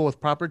people with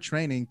proper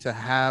training to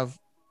have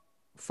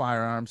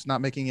firearms,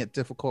 not making it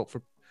difficult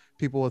for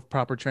people with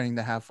proper training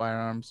to have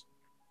firearms,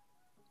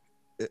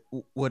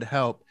 would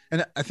help.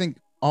 And I think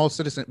all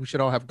citizens, we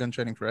should all have gun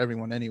training for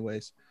everyone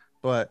anyways.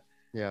 But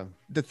Yeah.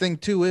 the thing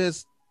too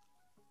is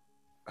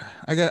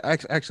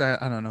actually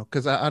I don't know,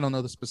 because I don't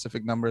know the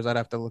specific numbers.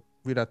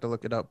 We'd have to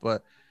look it up,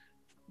 but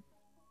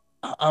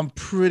I'm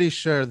pretty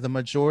sure the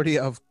majority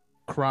of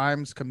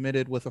crimes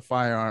committed with a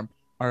firearm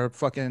are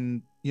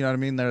fucking, you know what I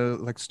mean? They're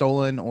like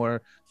stolen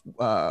or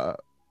uh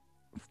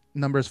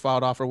numbers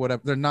filed off or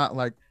whatever. They're not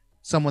like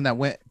someone that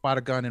bought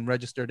a gun and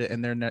registered it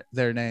in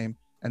their name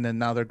and then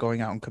now they're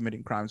going out and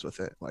committing crimes with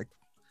it. Like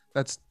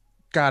that's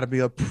got to be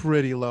a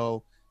pretty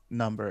low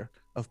number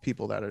of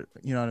people that are,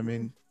 you know what I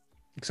mean?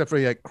 Except for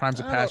like I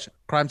don't.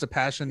 crimes of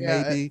passion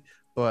Yeah, maybe,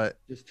 but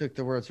just took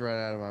the words right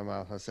out of my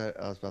mouth. I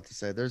was about to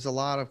say there's a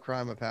lot of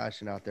crime of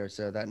passion out there,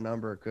 so that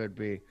number could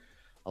be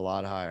a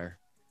lot higher.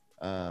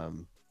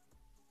 Um,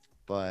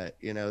 but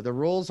the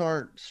rules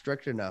aren't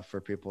strict enough for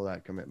people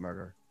that commit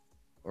murder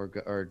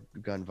or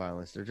gun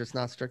violence. They're just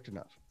not strict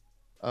enough.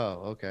 Oh,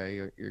 okay.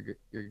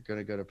 You're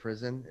gonna go to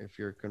prison if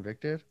you're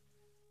convicted.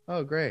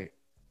 Oh, great.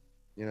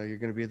 you're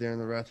going to be there in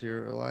the rest of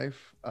your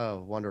life.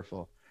 Oh,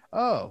 wonderful.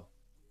 Oh,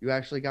 you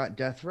actually got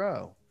death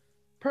row.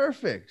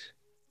 Perfect.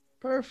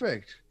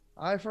 Perfect.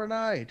 Eye for an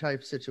eye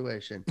type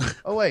situation.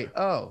 Oh, wait.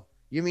 Oh,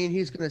 you mean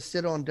he's going to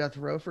sit on death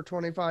row for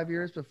 25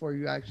 years before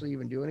you actually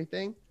even do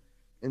anything?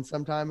 And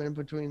sometime in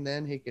between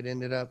then, he could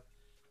end up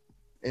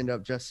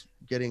just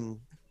getting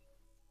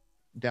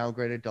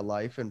downgraded to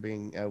life and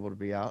being able to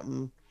be out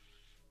in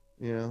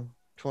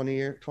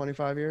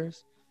 25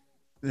 years.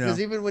 Yeah.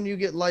 Because even when you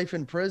get life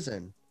in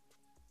prison,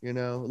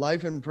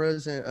 life in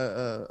prison,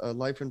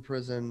 life in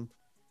prison,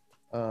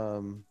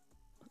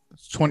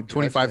 It's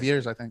 25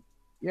 years, I think.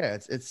 yeah,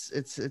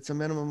 it's a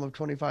minimum of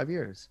 25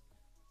 years.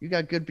 You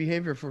got good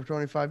behavior for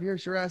 25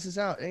 years, your ass is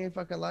out. It ain't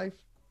fucking life.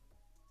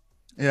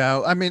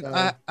 Yeah, I mean,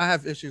 So, I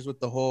have issues with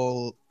the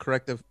whole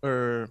corrective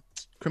or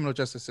criminal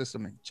justice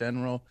system in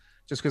general,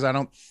 just because I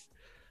don't,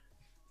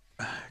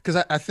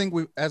 because I think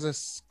we, as a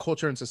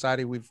culture and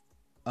society, we've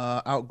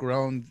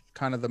outgrown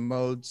kind of the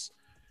modes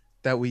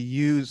that we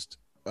used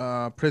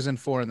prison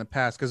for in the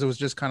past, because it was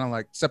just kind of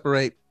like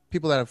separate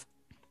people that have,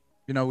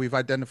 we've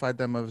identified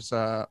them as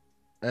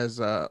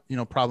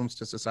problems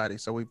to society,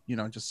 so we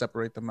just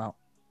separate them out.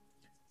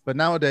 But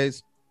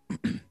nowadays,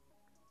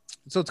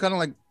 so it's kind of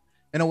like,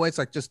 in a way, it's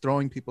like just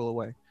throwing people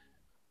away.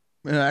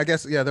 I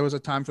guess, yeah, there was a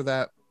time for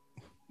that.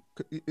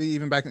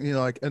 Even back,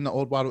 like in the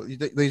old bottle,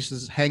 they used to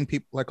just hang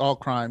people, like all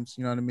crimes.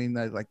 You know what I mean?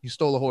 That like, you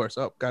stole a horse,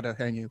 oh, gotta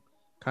hang you,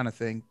 kind of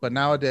thing. But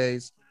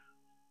nowadays,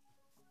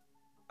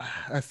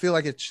 I feel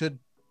like it should,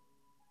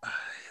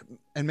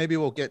 and maybe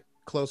we'll get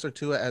closer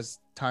to it as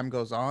time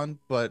goes on,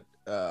 but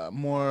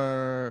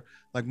more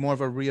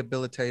of a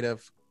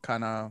rehabilitative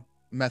kind of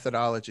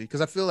methodology.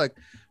 Because I feel like,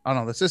 I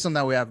don't know, the system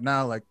that we have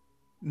now, like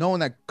no one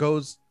that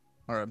goes,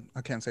 or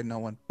I can't say no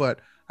one, but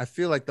I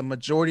feel like the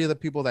majority of the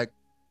people that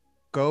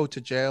go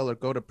to jail or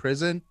go to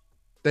prison,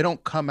 they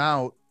don't come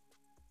out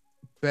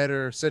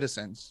better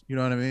citizens. You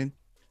know what I mean?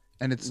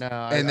 And it's no,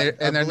 they're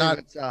believe not.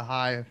 it's a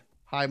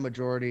high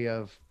majority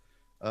of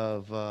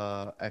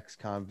ex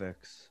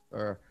convicts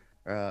or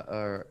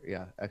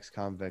ex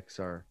convicts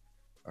are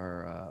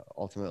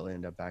ultimately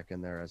end up back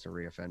in there as a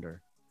reoffender.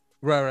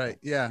 Right,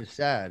 yeah. It's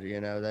sad,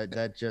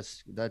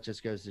 that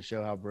just goes to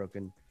show how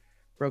broken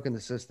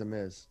the system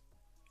is.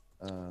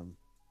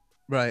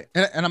 Right.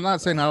 And I'm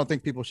not saying I don't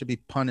think people should be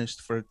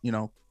punished for,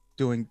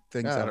 doing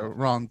things that are No,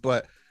 wrong,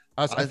 but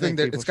I I think think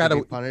that people it's got should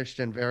be to, punished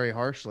and very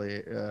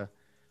harshly,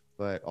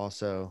 but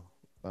also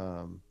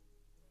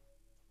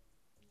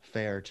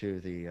fair to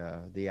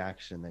the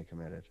action they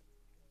committed.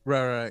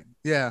 right.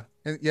 Yeah.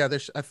 And yeah,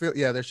 I feel,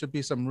 yeah, there should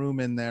be some room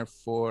in there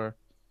for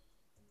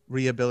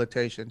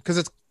rehabilitation, because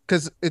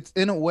it's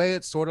in a way,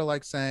 it's sort of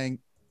like saying,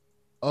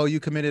 oh, you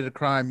committed a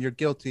crime, you're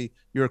guilty,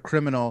 you're a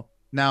criminal.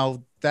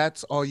 Now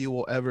that's all you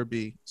will ever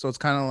be. So it's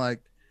kind of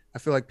like, I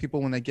feel like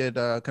people, when they get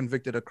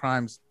convicted of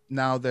crimes,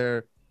 now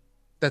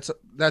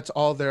that's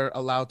all they're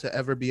allowed to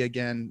ever be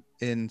again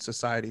in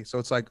society. So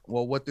it's like,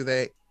 well,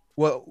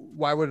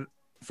 why would,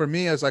 for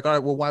me, it's like, all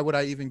right, well, why would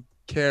I even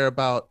care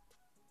about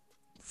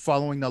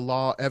following the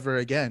law ever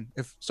again?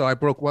 If so, I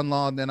broke one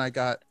law and then I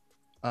got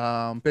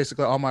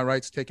basically all my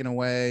rights taken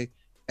away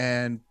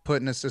and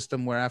put in a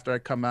system where after I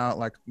come out,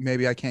 like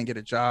maybe I can't get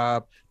a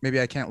job, maybe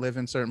I can't live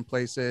in certain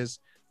places.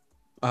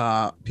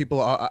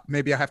 People are,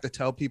 maybe I have to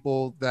tell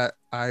people that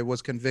I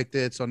was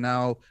convicted. So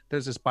now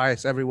there's this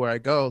bias everywhere I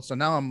go. So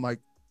now I'm like,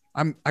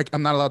 I'm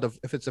not allowed to,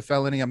 if it's a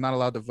felony, I'm not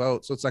allowed to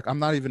vote. So it's like, I'm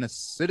not even a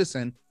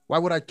citizen. Why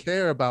would I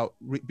care about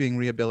being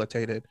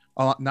rehabilitated?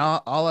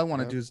 Now all I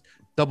want to do is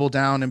double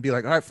down and be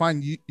like, all right,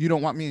 fine. You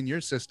don't want me in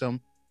your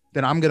system,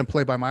 then I'm going to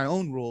play by my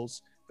own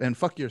rules and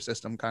fuck your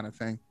system, kind of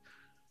thing.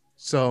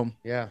 So,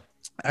 Yeah.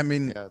 I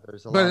mean, Yeah,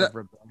 there's a but lot of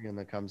rebellion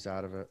that comes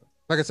out of it.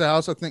 like I said, I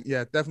also think,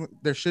 yeah, definitely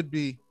there should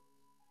be,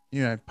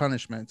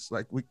 punishments.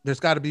 Like there's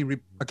got to be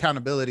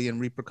accountability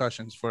and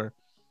repercussions for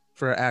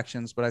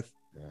actions. But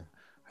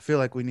I feel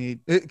like we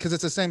need it, because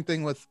it's the same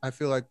thing with, I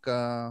feel like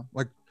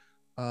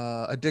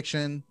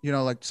addiction,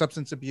 like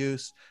substance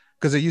abuse,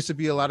 because there used to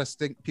be a lot of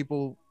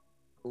people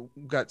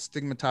got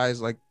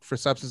stigmatized like for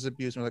substance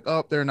abuse, and we're like,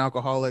 oh, they're an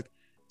alcoholic,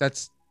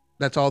 that's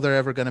all they're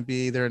ever going to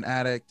be, they're an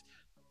addict,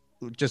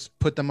 just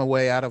put them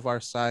away out of our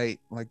sight,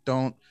 like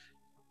don't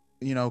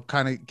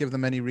kind of give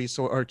them any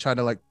resource or try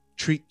to like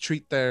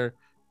treat their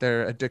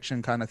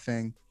addiction, kind of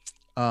thing.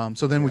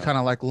 So then we kind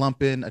of like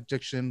lump in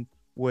addiction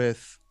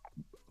with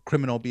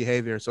criminal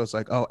behavior, so it's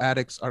like, oh,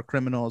 addicts are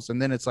criminals,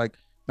 and then it's like,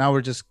 now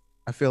we're just,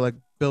 I feel like,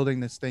 building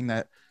this thing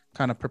that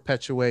kind of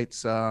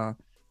perpetuates the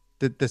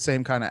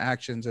same kind of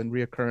actions and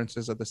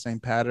reoccurrences of the same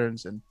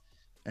patterns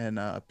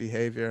and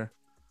behavior.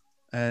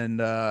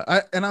 And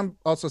I'm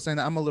also saying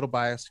that I'm a little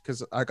biased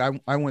because like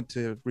I went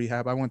to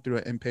rehab. I went through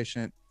an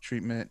inpatient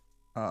treatment.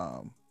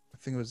 I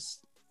think it was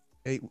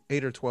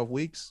 8 or 12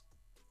 weeks,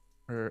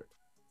 or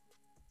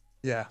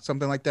yeah,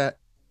 something like that.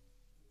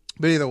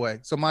 But either way,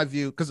 so my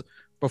view, because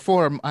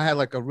before I had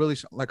like a really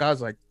like, I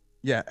was like,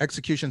 yeah,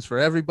 executions for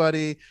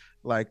everybody.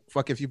 Like,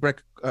 fuck, if you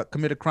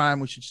commit a crime,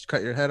 we should just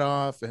cut your head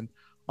off and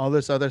all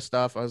this other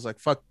stuff. I was like,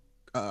 fuck,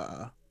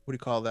 what do you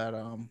call that?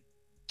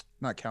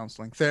 not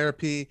counseling,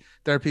 therapy.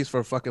 Therapy's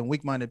for fucking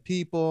weak-minded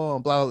people.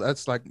 And blah.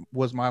 That's like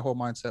was my whole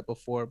mindset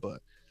before,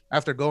 but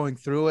after going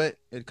through it,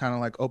 it kind of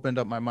like opened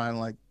up my mind,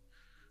 like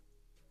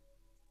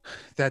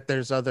that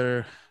there's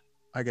other,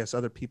 I guess,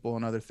 other people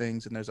and other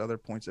things, and there's other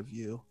points of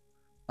view.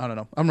 I don't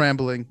know. I'm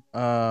rambling.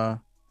 Yeah,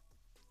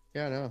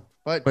 no,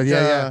 but But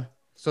yeah.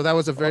 So that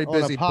was a very on a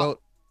busy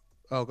boat.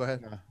 Oh, go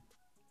ahead.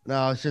 No,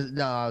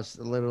 I was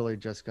literally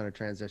just going to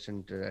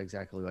transition to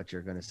exactly what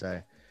you're going to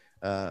say.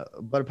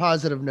 But a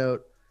positive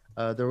note,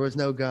 there was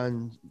no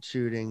gun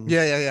shooting.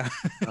 Yeah.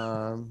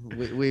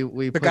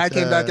 We The guy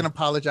came back and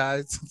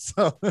apologized.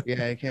 So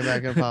yeah, he came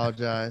back and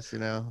apologized. You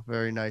know,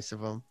 very nice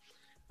of him.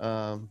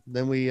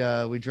 Then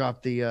we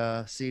dropped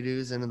the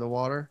Sea-Doos into the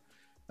water,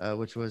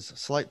 which was a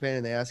slight pain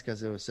in the ass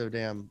because it was so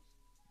damn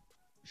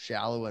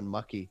shallow and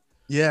mucky.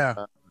 yeah,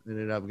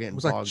 Ended up getting it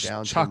was bogged like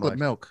down. chocolate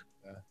milk.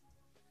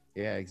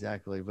 Yeah,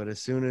 exactly. But as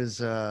soon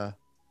as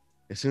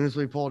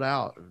we pulled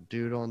out,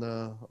 dude on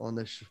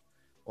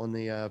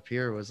the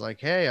pier was like,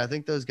 "Hey, I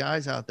think those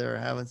guys out there are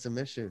having some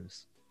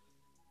issues,"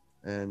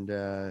 and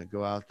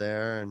go out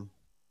there and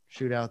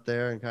shoot out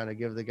there and kind of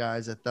give the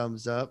guys a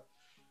thumbs up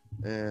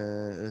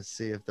and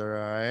see if they're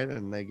all right.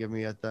 And they give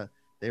me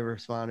they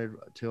responded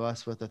to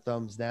us with a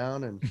thumbs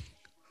down. And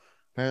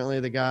apparently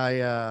the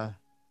guy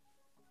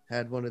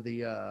had one of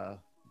the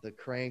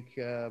crank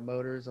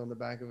motors on the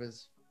back of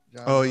his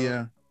John Oh boat.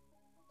 yeah.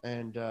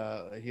 And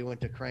he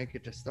went to crank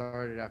it to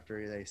start it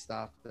after they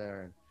stopped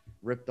there and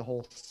ripped the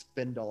whole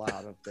spindle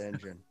out of the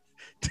engine.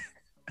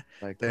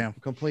 Like damn,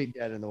 complete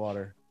dead in the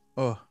water.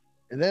 Oh,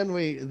 And then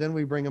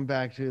we bring him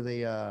back to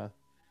the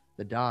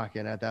dock,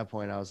 and at that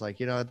point I was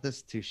like, you know, this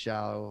is too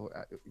shallow,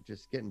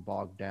 just getting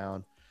bogged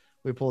down.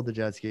 We pulled the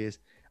jet skis.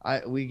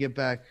 We get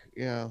back,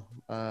 you know,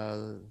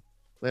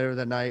 later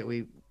that night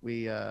we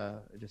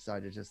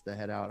decided just to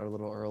head out a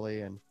little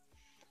early and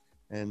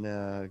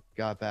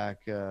got back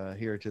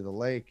here to the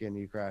lake, and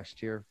you crashed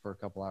here for a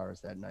couple hours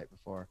that night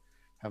before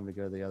having to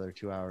go the other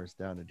 2 hours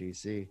down to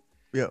DC.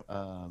 Yeah.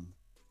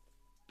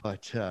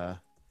 But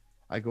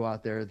I go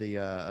out there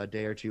a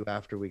day or two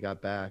after we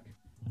got back,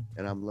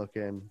 and I'm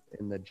looking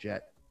in the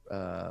jet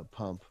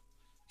pump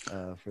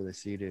for the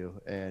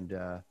Sea-Doo, and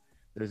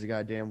there's a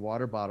goddamn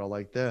water bottle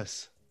like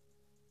this,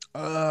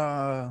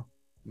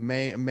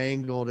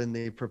 mangled in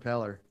the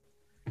propeller,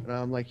 and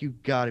I'm like, you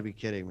got to be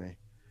kidding me.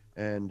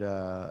 And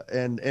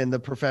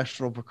the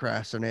professional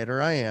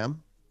procrastinator I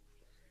am,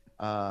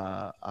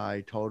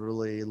 I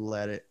totally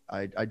let it.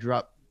 I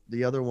dropped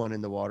the other one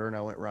in the water, and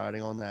I went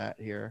riding on that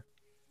here,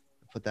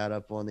 put that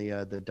up on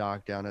the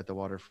dock down at the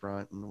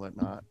waterfront and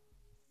whatnot.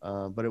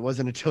 But it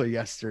wasn't until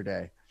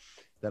yesterday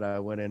that I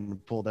went in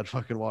and pulled that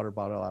fucking water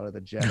bottle out of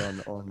the jet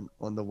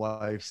on the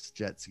wife's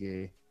jet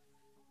ski.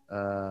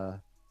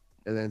 And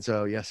then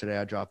so yesterday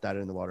I dropped that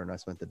in the water, and I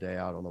spent the day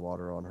out on the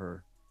water on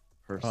her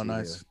oh Sea-Doo.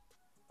 nice.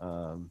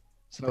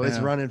 So it's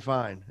running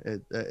fine.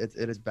 It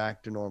is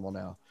back to normal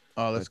now.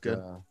 Oh, that's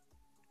good.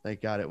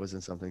 Thank God it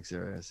wasn't something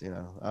serious. You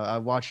know, I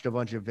watched a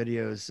bunch of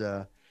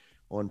videos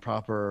on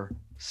proper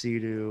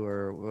Sea-Doo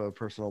or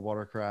personal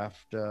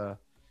watercraft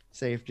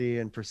safety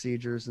and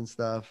procedures and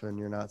stuff, and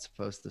you're not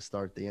supposed to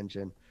start the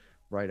engine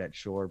right at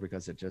shore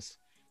because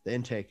the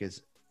intake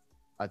is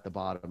at the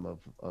bottom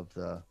of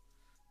the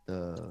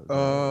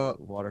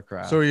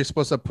watercraft. So you're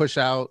supposed to push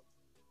out.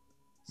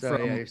 So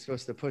yeah, you're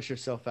supposed to push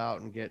yourself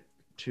out and get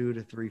 2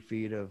 to 3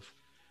 feet of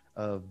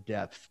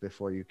depth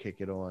before you kick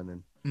it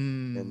on,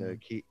 and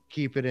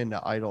keep it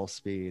into idle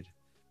speed,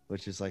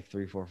 which is like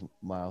 3-4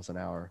 miles an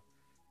hour.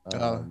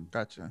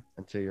 Gotcha.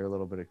 Until you're a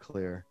little bit of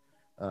clear.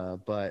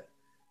 But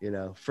you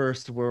know,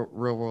 first real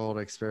world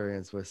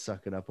experience with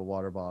sucking up a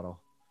water bottle.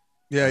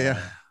 Yeah.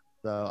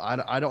 So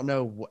I don't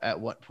know at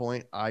what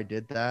point I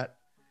did that.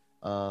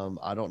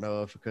 I don't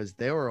know if because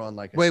they were on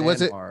like a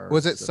sandbar.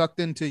 Was it sucked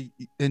into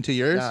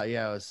yours? Yeah,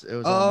 it was.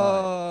 Oh,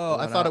 on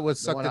mine. I thought it was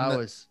sucked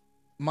into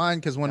mine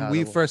because when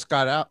we first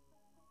got out,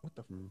 what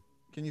the?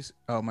 Can you?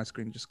 Oh, my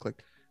screen just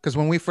clicked. Because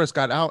when we first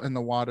got out in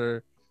the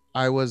water,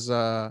 I was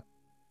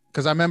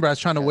because I remember I was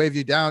trying to wave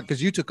you down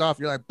because you took off.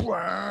 You're like,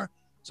 Blur.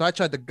 So I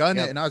tried to gun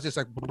it, and I was just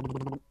like.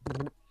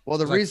 Well,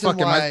 the reason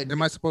why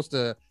am I supposed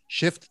to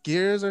shift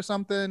gears or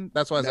something?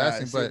 That's why I was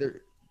asking. But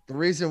the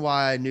reason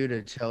why I knew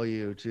to tell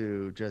you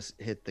to just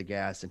hit the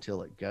gas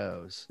until it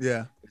goes,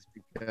 is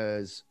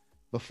because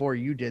before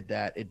you did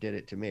that, it did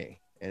it to me,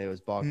 and it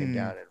was bogging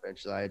down. And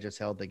eventually, I just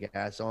held the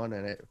gas on,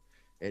 and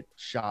it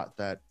shot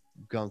that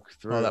gunk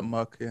through. All that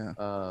muck,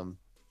 yeah.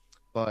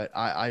 But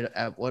I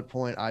at what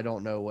point I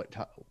don't know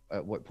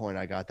at what point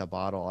I got the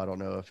bottle. I don't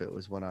know if it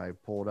was when I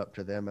pulled up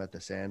to them at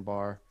the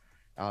sandbar,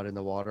 out in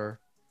the water,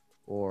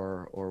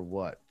 or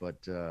what. But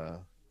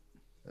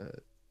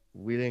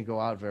we didn't go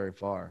out very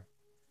far,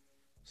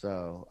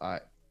 so I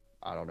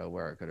don't know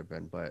where it could have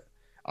been. But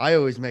I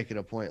always make it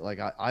a point. Like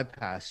I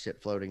pass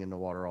shit floating in the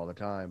water all the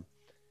time,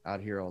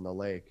 out here on the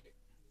lake,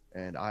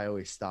 and I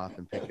always stop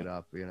and pick it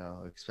up. You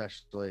know,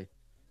 especially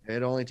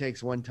it only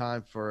takes one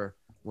time for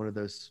one of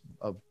those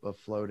a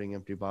floating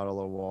empty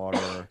bottle of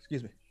water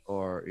excuse me,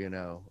 or you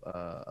know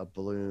a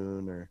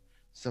balloon or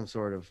some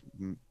sort of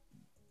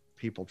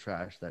people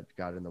trash that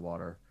got in the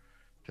water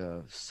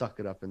to suck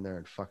it up in there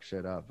and fuck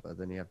shit up.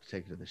 Then you have to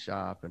take it to the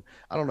shop, and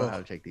I don't know how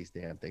to take these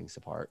damn things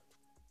apart.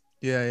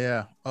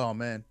 Yeah. Oh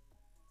man.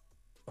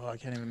 Oh, I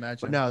can't even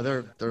But imagine. no,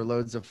 they're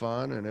loads of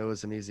fun, and it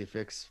was an easy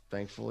fix,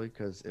 thankfully,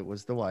 because it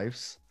was the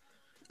wife's.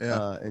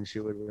 Yeah. And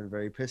she would have been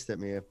very pissed at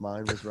me if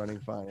mine was running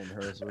fine and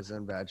hers was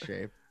in bad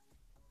shape.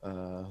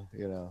 You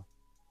know,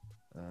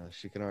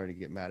 she can already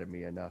get mad at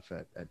me enough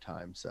at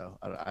times, so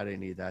I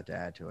didn't need that to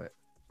add to it.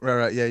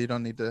 Right. Yeah, you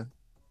don't need to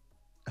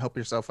help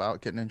yourself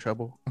out getting in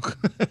trouble.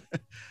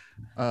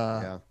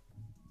 Yeah.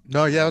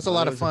 No, yeah, it was a But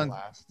lot it of was a fun.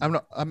 blast.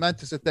 I meant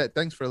to say that.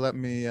 Thanks for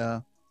letting me.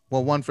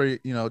 Well, one for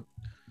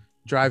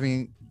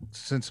driving,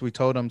 since we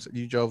told him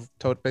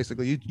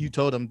basically you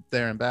told him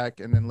there and back,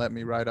 and then let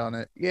me ride on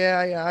it.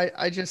 Yeah.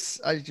 I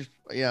just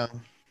yeah.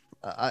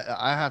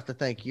 I have to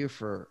thank you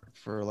for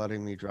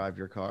letting me drive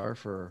your car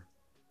for,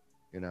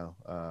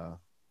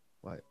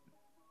 what,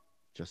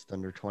 just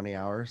under 20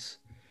 hours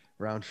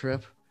round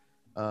trip.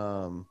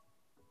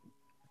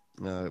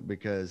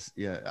 Because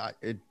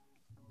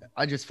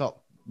I just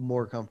felt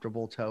more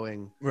comfortable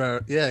towing.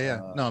 Right. Yeah.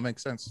 No, it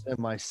makes sense. Than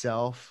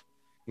myself.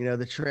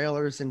 The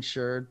trailer's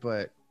insured,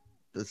 but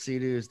the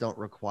Sea-Doos don't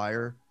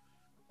require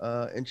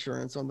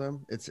insurance on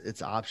them.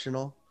 It's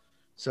optional.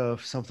 So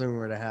if something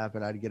were to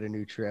happen, I'd get a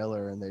new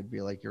trailer, and they'd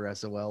be like, "You're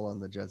SOL on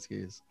the jet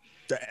skis."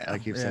 Damn. I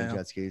keep saying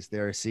jet skis.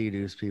 They're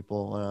Sea-Doos,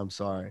 people. And I'm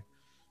sorry.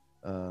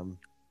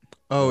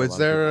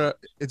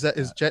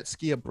 Is jet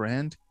ski a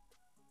brand?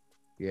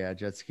 Yeah,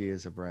 jet ski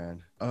is a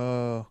brand.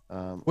 What?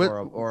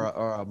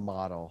 Or a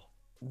model.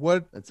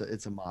 What?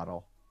 It's a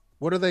model.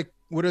 What are they?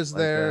 What is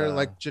their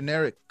like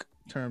generic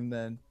term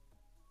then?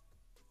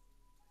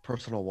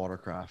 Personal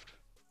watercraft.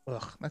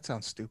 Ugh, that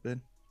sounds stupid.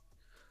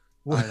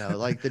 I know,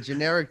 like the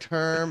generic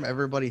term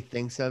everybody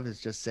thinks of is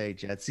just say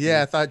jet ski.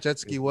 Yeah, I thought jet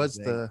ski was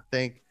the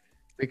thing,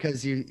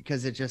 because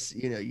it just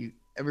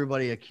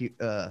everybody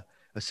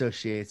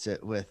associates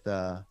it with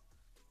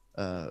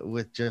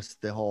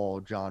just the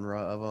whole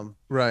genre of them.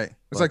 Right.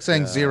 It's like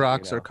saying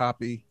Xerox or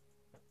copy.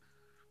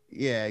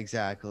 Yeah,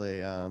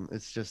 exactly.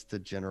 It's just a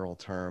general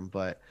term,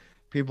 but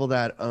people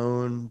that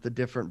own the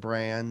different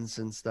brands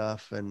and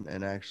stuff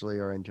and actually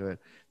are into it,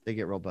 they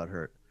get real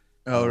butthurt.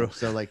 Oh,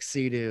 so like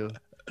Sea-Doo.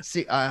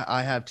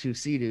 I have two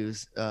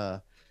Sea-Doos,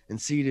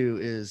 and Sea-Doo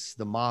is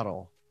the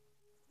model,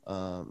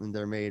 and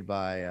they're made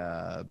by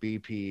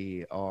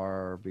BP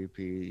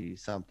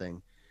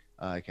something.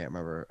 I can't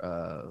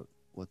remember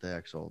what the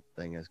actual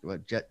thing is, but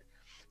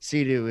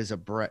Sea-Doo is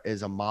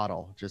a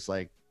model, just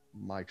like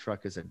my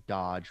truck is a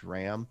Dodge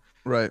Ram.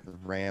 Right. The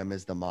Ram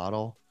is the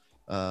model.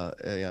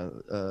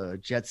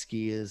 Jet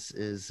ski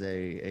is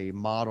a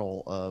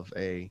model of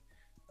a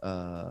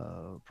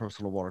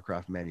personal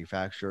watercraft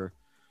manufacturer.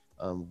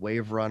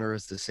 Wave Runner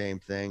is the same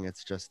thing.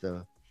 It's just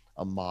a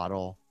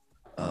model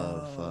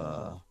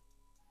of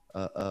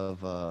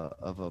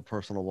a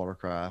personal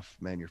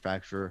watercraft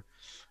manufacturer.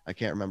 I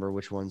can't remember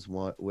which one's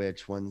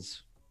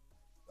Yamaha,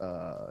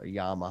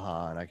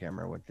 and I can't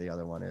remember what the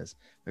other one is.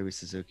 Maybe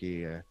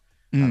Suzuki. I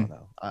don't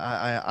know.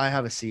 I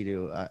have a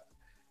Sea-Doo.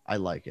 I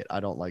like it. I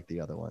don't like the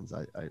other ones.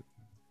 I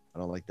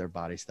don't like their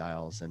body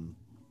styles and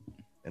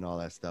all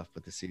that stuff.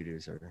 But the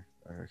Sea-Doos are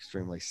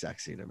extremely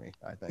sexy to me,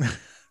 I think.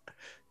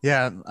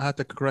 Yeah, I have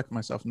to correct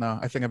myself now.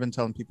 I think I've been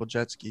telling people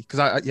jet ski because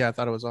I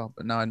thought it was all,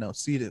 but now I know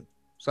Sea-Doo.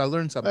 So I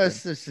learned something.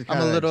 It's just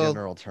I'm a little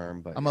general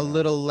term, but I'm a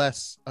little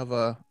less of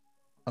a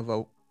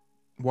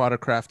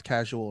watercraft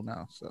casual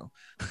now. So,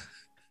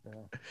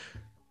 yeah.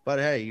 But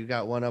hey, you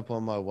got one up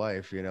on my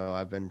wife.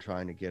 I've been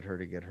trying to get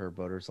her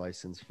boater's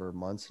license for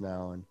months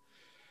now,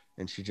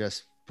 and she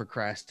just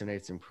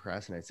procrastinates.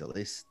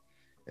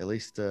 At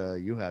least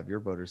you have your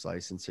boater's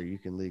license, so you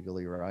can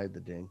legally ride the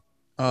ding.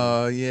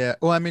 Yeah.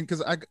 Well, I mean,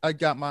 because I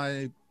got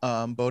my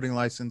boating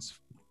license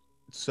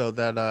so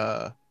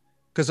that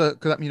because I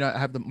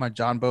have my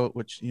John boat,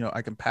 which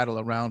I can paddle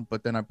around,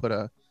 but then I put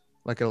an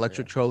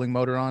electric trolling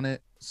motor on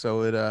it,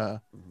 so it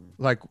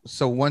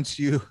so once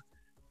you,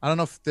 I don't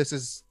know if this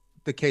is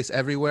the case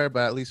everywhere,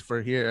 but at least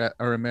for here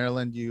or in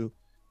Maryland,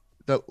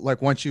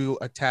 once you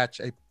attach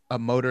a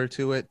motor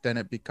to it, then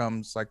it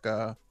becomes like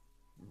I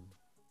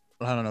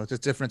don't know, it's a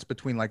difference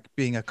between like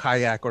being a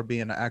kayak or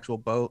being an actual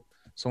boat.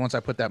 So once I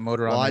put that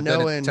motor on,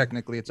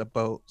 technically it's a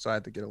boat, so I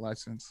had to get a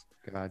license.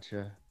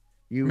 Gotcha.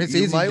 It's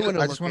easy. I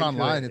just went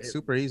online. It's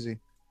super easy.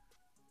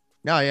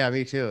 No, yeah,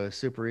 me too. It's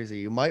super easy.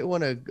 You might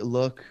want to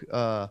look.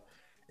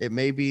 It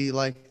may be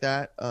like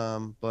that,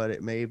 but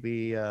it may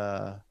be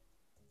a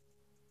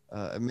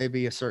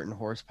certain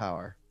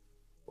horsepower,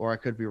 or I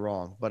could be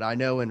wrong. But I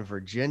know in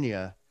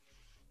Virginia,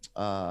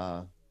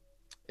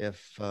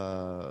 if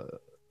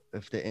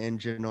the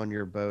engine on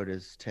your boat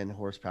is 10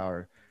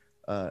 horsepower,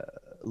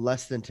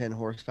 less than 10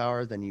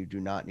 horsepower, then you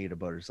do not need a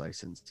boater's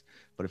license.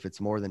 But if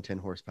it's more than 10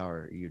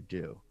 horsepower, you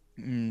do.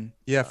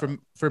 Yeah,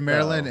 for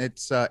Maryland,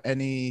 it's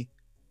any.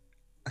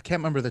 I can't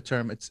remember the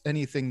term. It's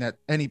anything that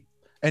any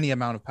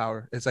amount of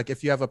power. It's like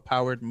if you have a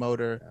powered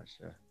motor.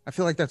 Gotcha. I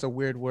feel like that's a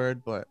weird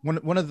word, but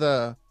one of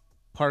the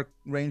park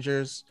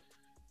rangers,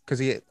 because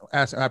he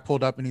asked, I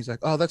pulled up and he's like,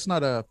 "Oh, that's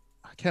not a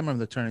can't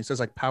remember the term. He says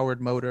like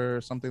powered motor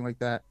or something like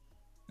that.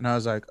 And I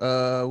was like,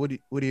 what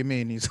do you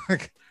mean? He's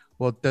like,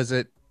 well, does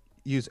it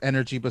use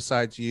energy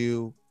besides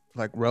you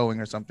like rowing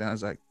or something? I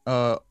was like,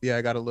 yeah,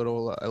 I got a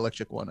little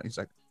electric one. He's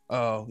like,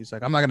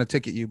 I'm not gonna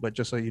ticket you, but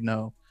just so you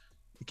know,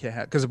 you can't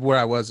have, because where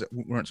I was,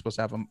 we weren't supposed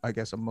to have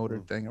a motor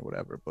thing or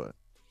whatever. But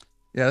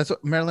yeah, that's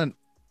what Maryland.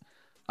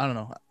 I don't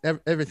know.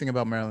 Everything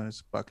about Maryland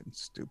is fucking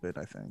stupid.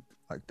 I think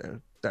like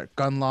their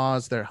gun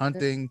laws, their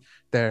hunting,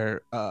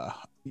 their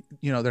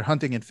their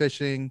hunting and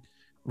fishing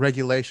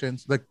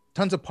regulations, like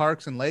tons of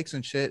parks and lakes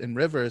and shit and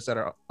rivers that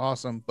are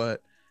awesome,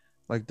 but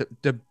like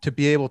to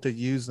be able to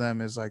use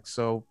them is like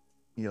so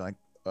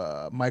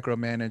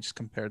micromanaged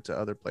compared to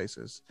other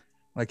places,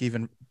 like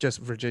even just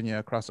Virginia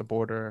across the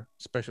border,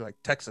 especially like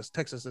Texas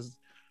is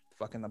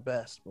fucking the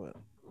best. But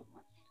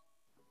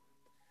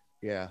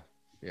yeah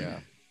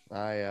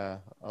a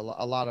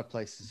lot of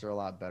places are a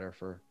lot better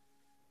for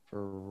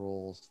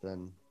rules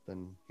than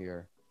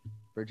here.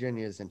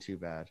 Virginia isn't too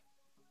bad.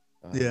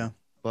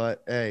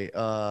 But hey,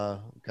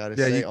 gotta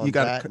say on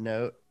that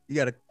note, you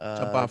gotta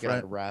jump off,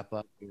 right? Wrap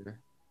up here.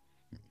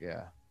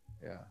 Yeah.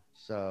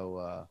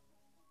 So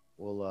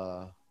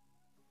we'll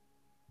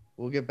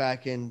get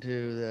back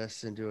into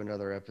this and do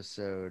another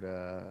episode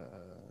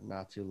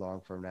not too long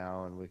from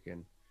now, and we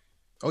can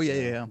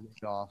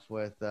finish off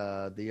with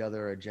the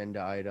other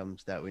agenda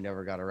items that we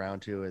never got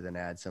around to, and then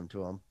add some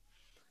to them.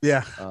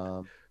 Yeah.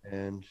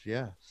 And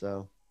yeah,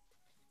 so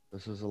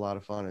this was a lot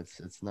of fun.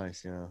 It's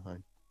nice,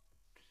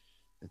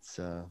 it's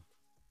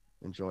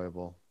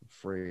enjoyable,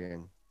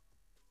 freeing.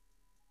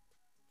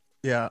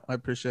 Yeah, I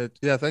appreciate it.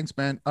 Yeah, thanks,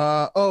 man.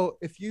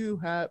 If you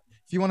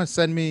want to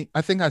send me,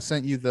 I think I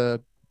sent you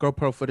the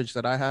GoPro footage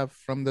that I have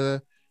from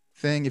the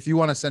thing. If you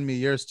want to send me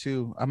yours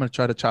too, I'm gonna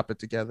try to chop it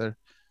together.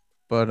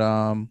 But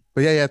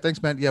yeah,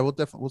 thanks, man. Yeah,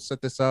 we'll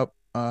set this up.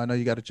 I know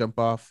you got to jump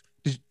off.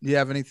 Do you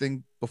have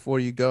anything before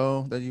you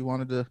go that you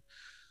wanted to?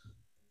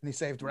 Any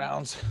saved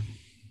rounds?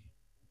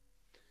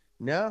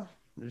 No,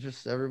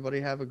 just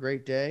everybody have a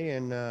great day,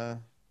 and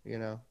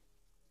use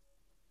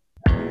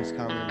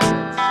common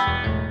sense.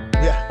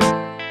 Yeah.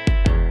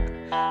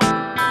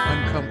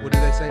 What do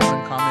they say?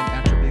 Uncommon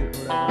attribute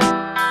or whatever.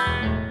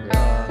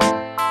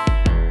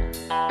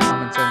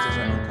 Common sense is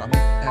an uncommon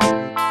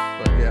attribute,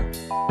 but yeah.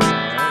 All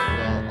right.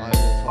 Well, I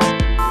will talk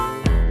to you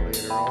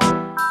later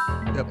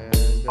on. Yep.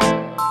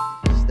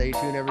 And stay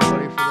tuned,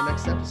 everybody, for the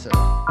next episode.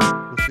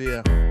 We'll see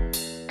ya.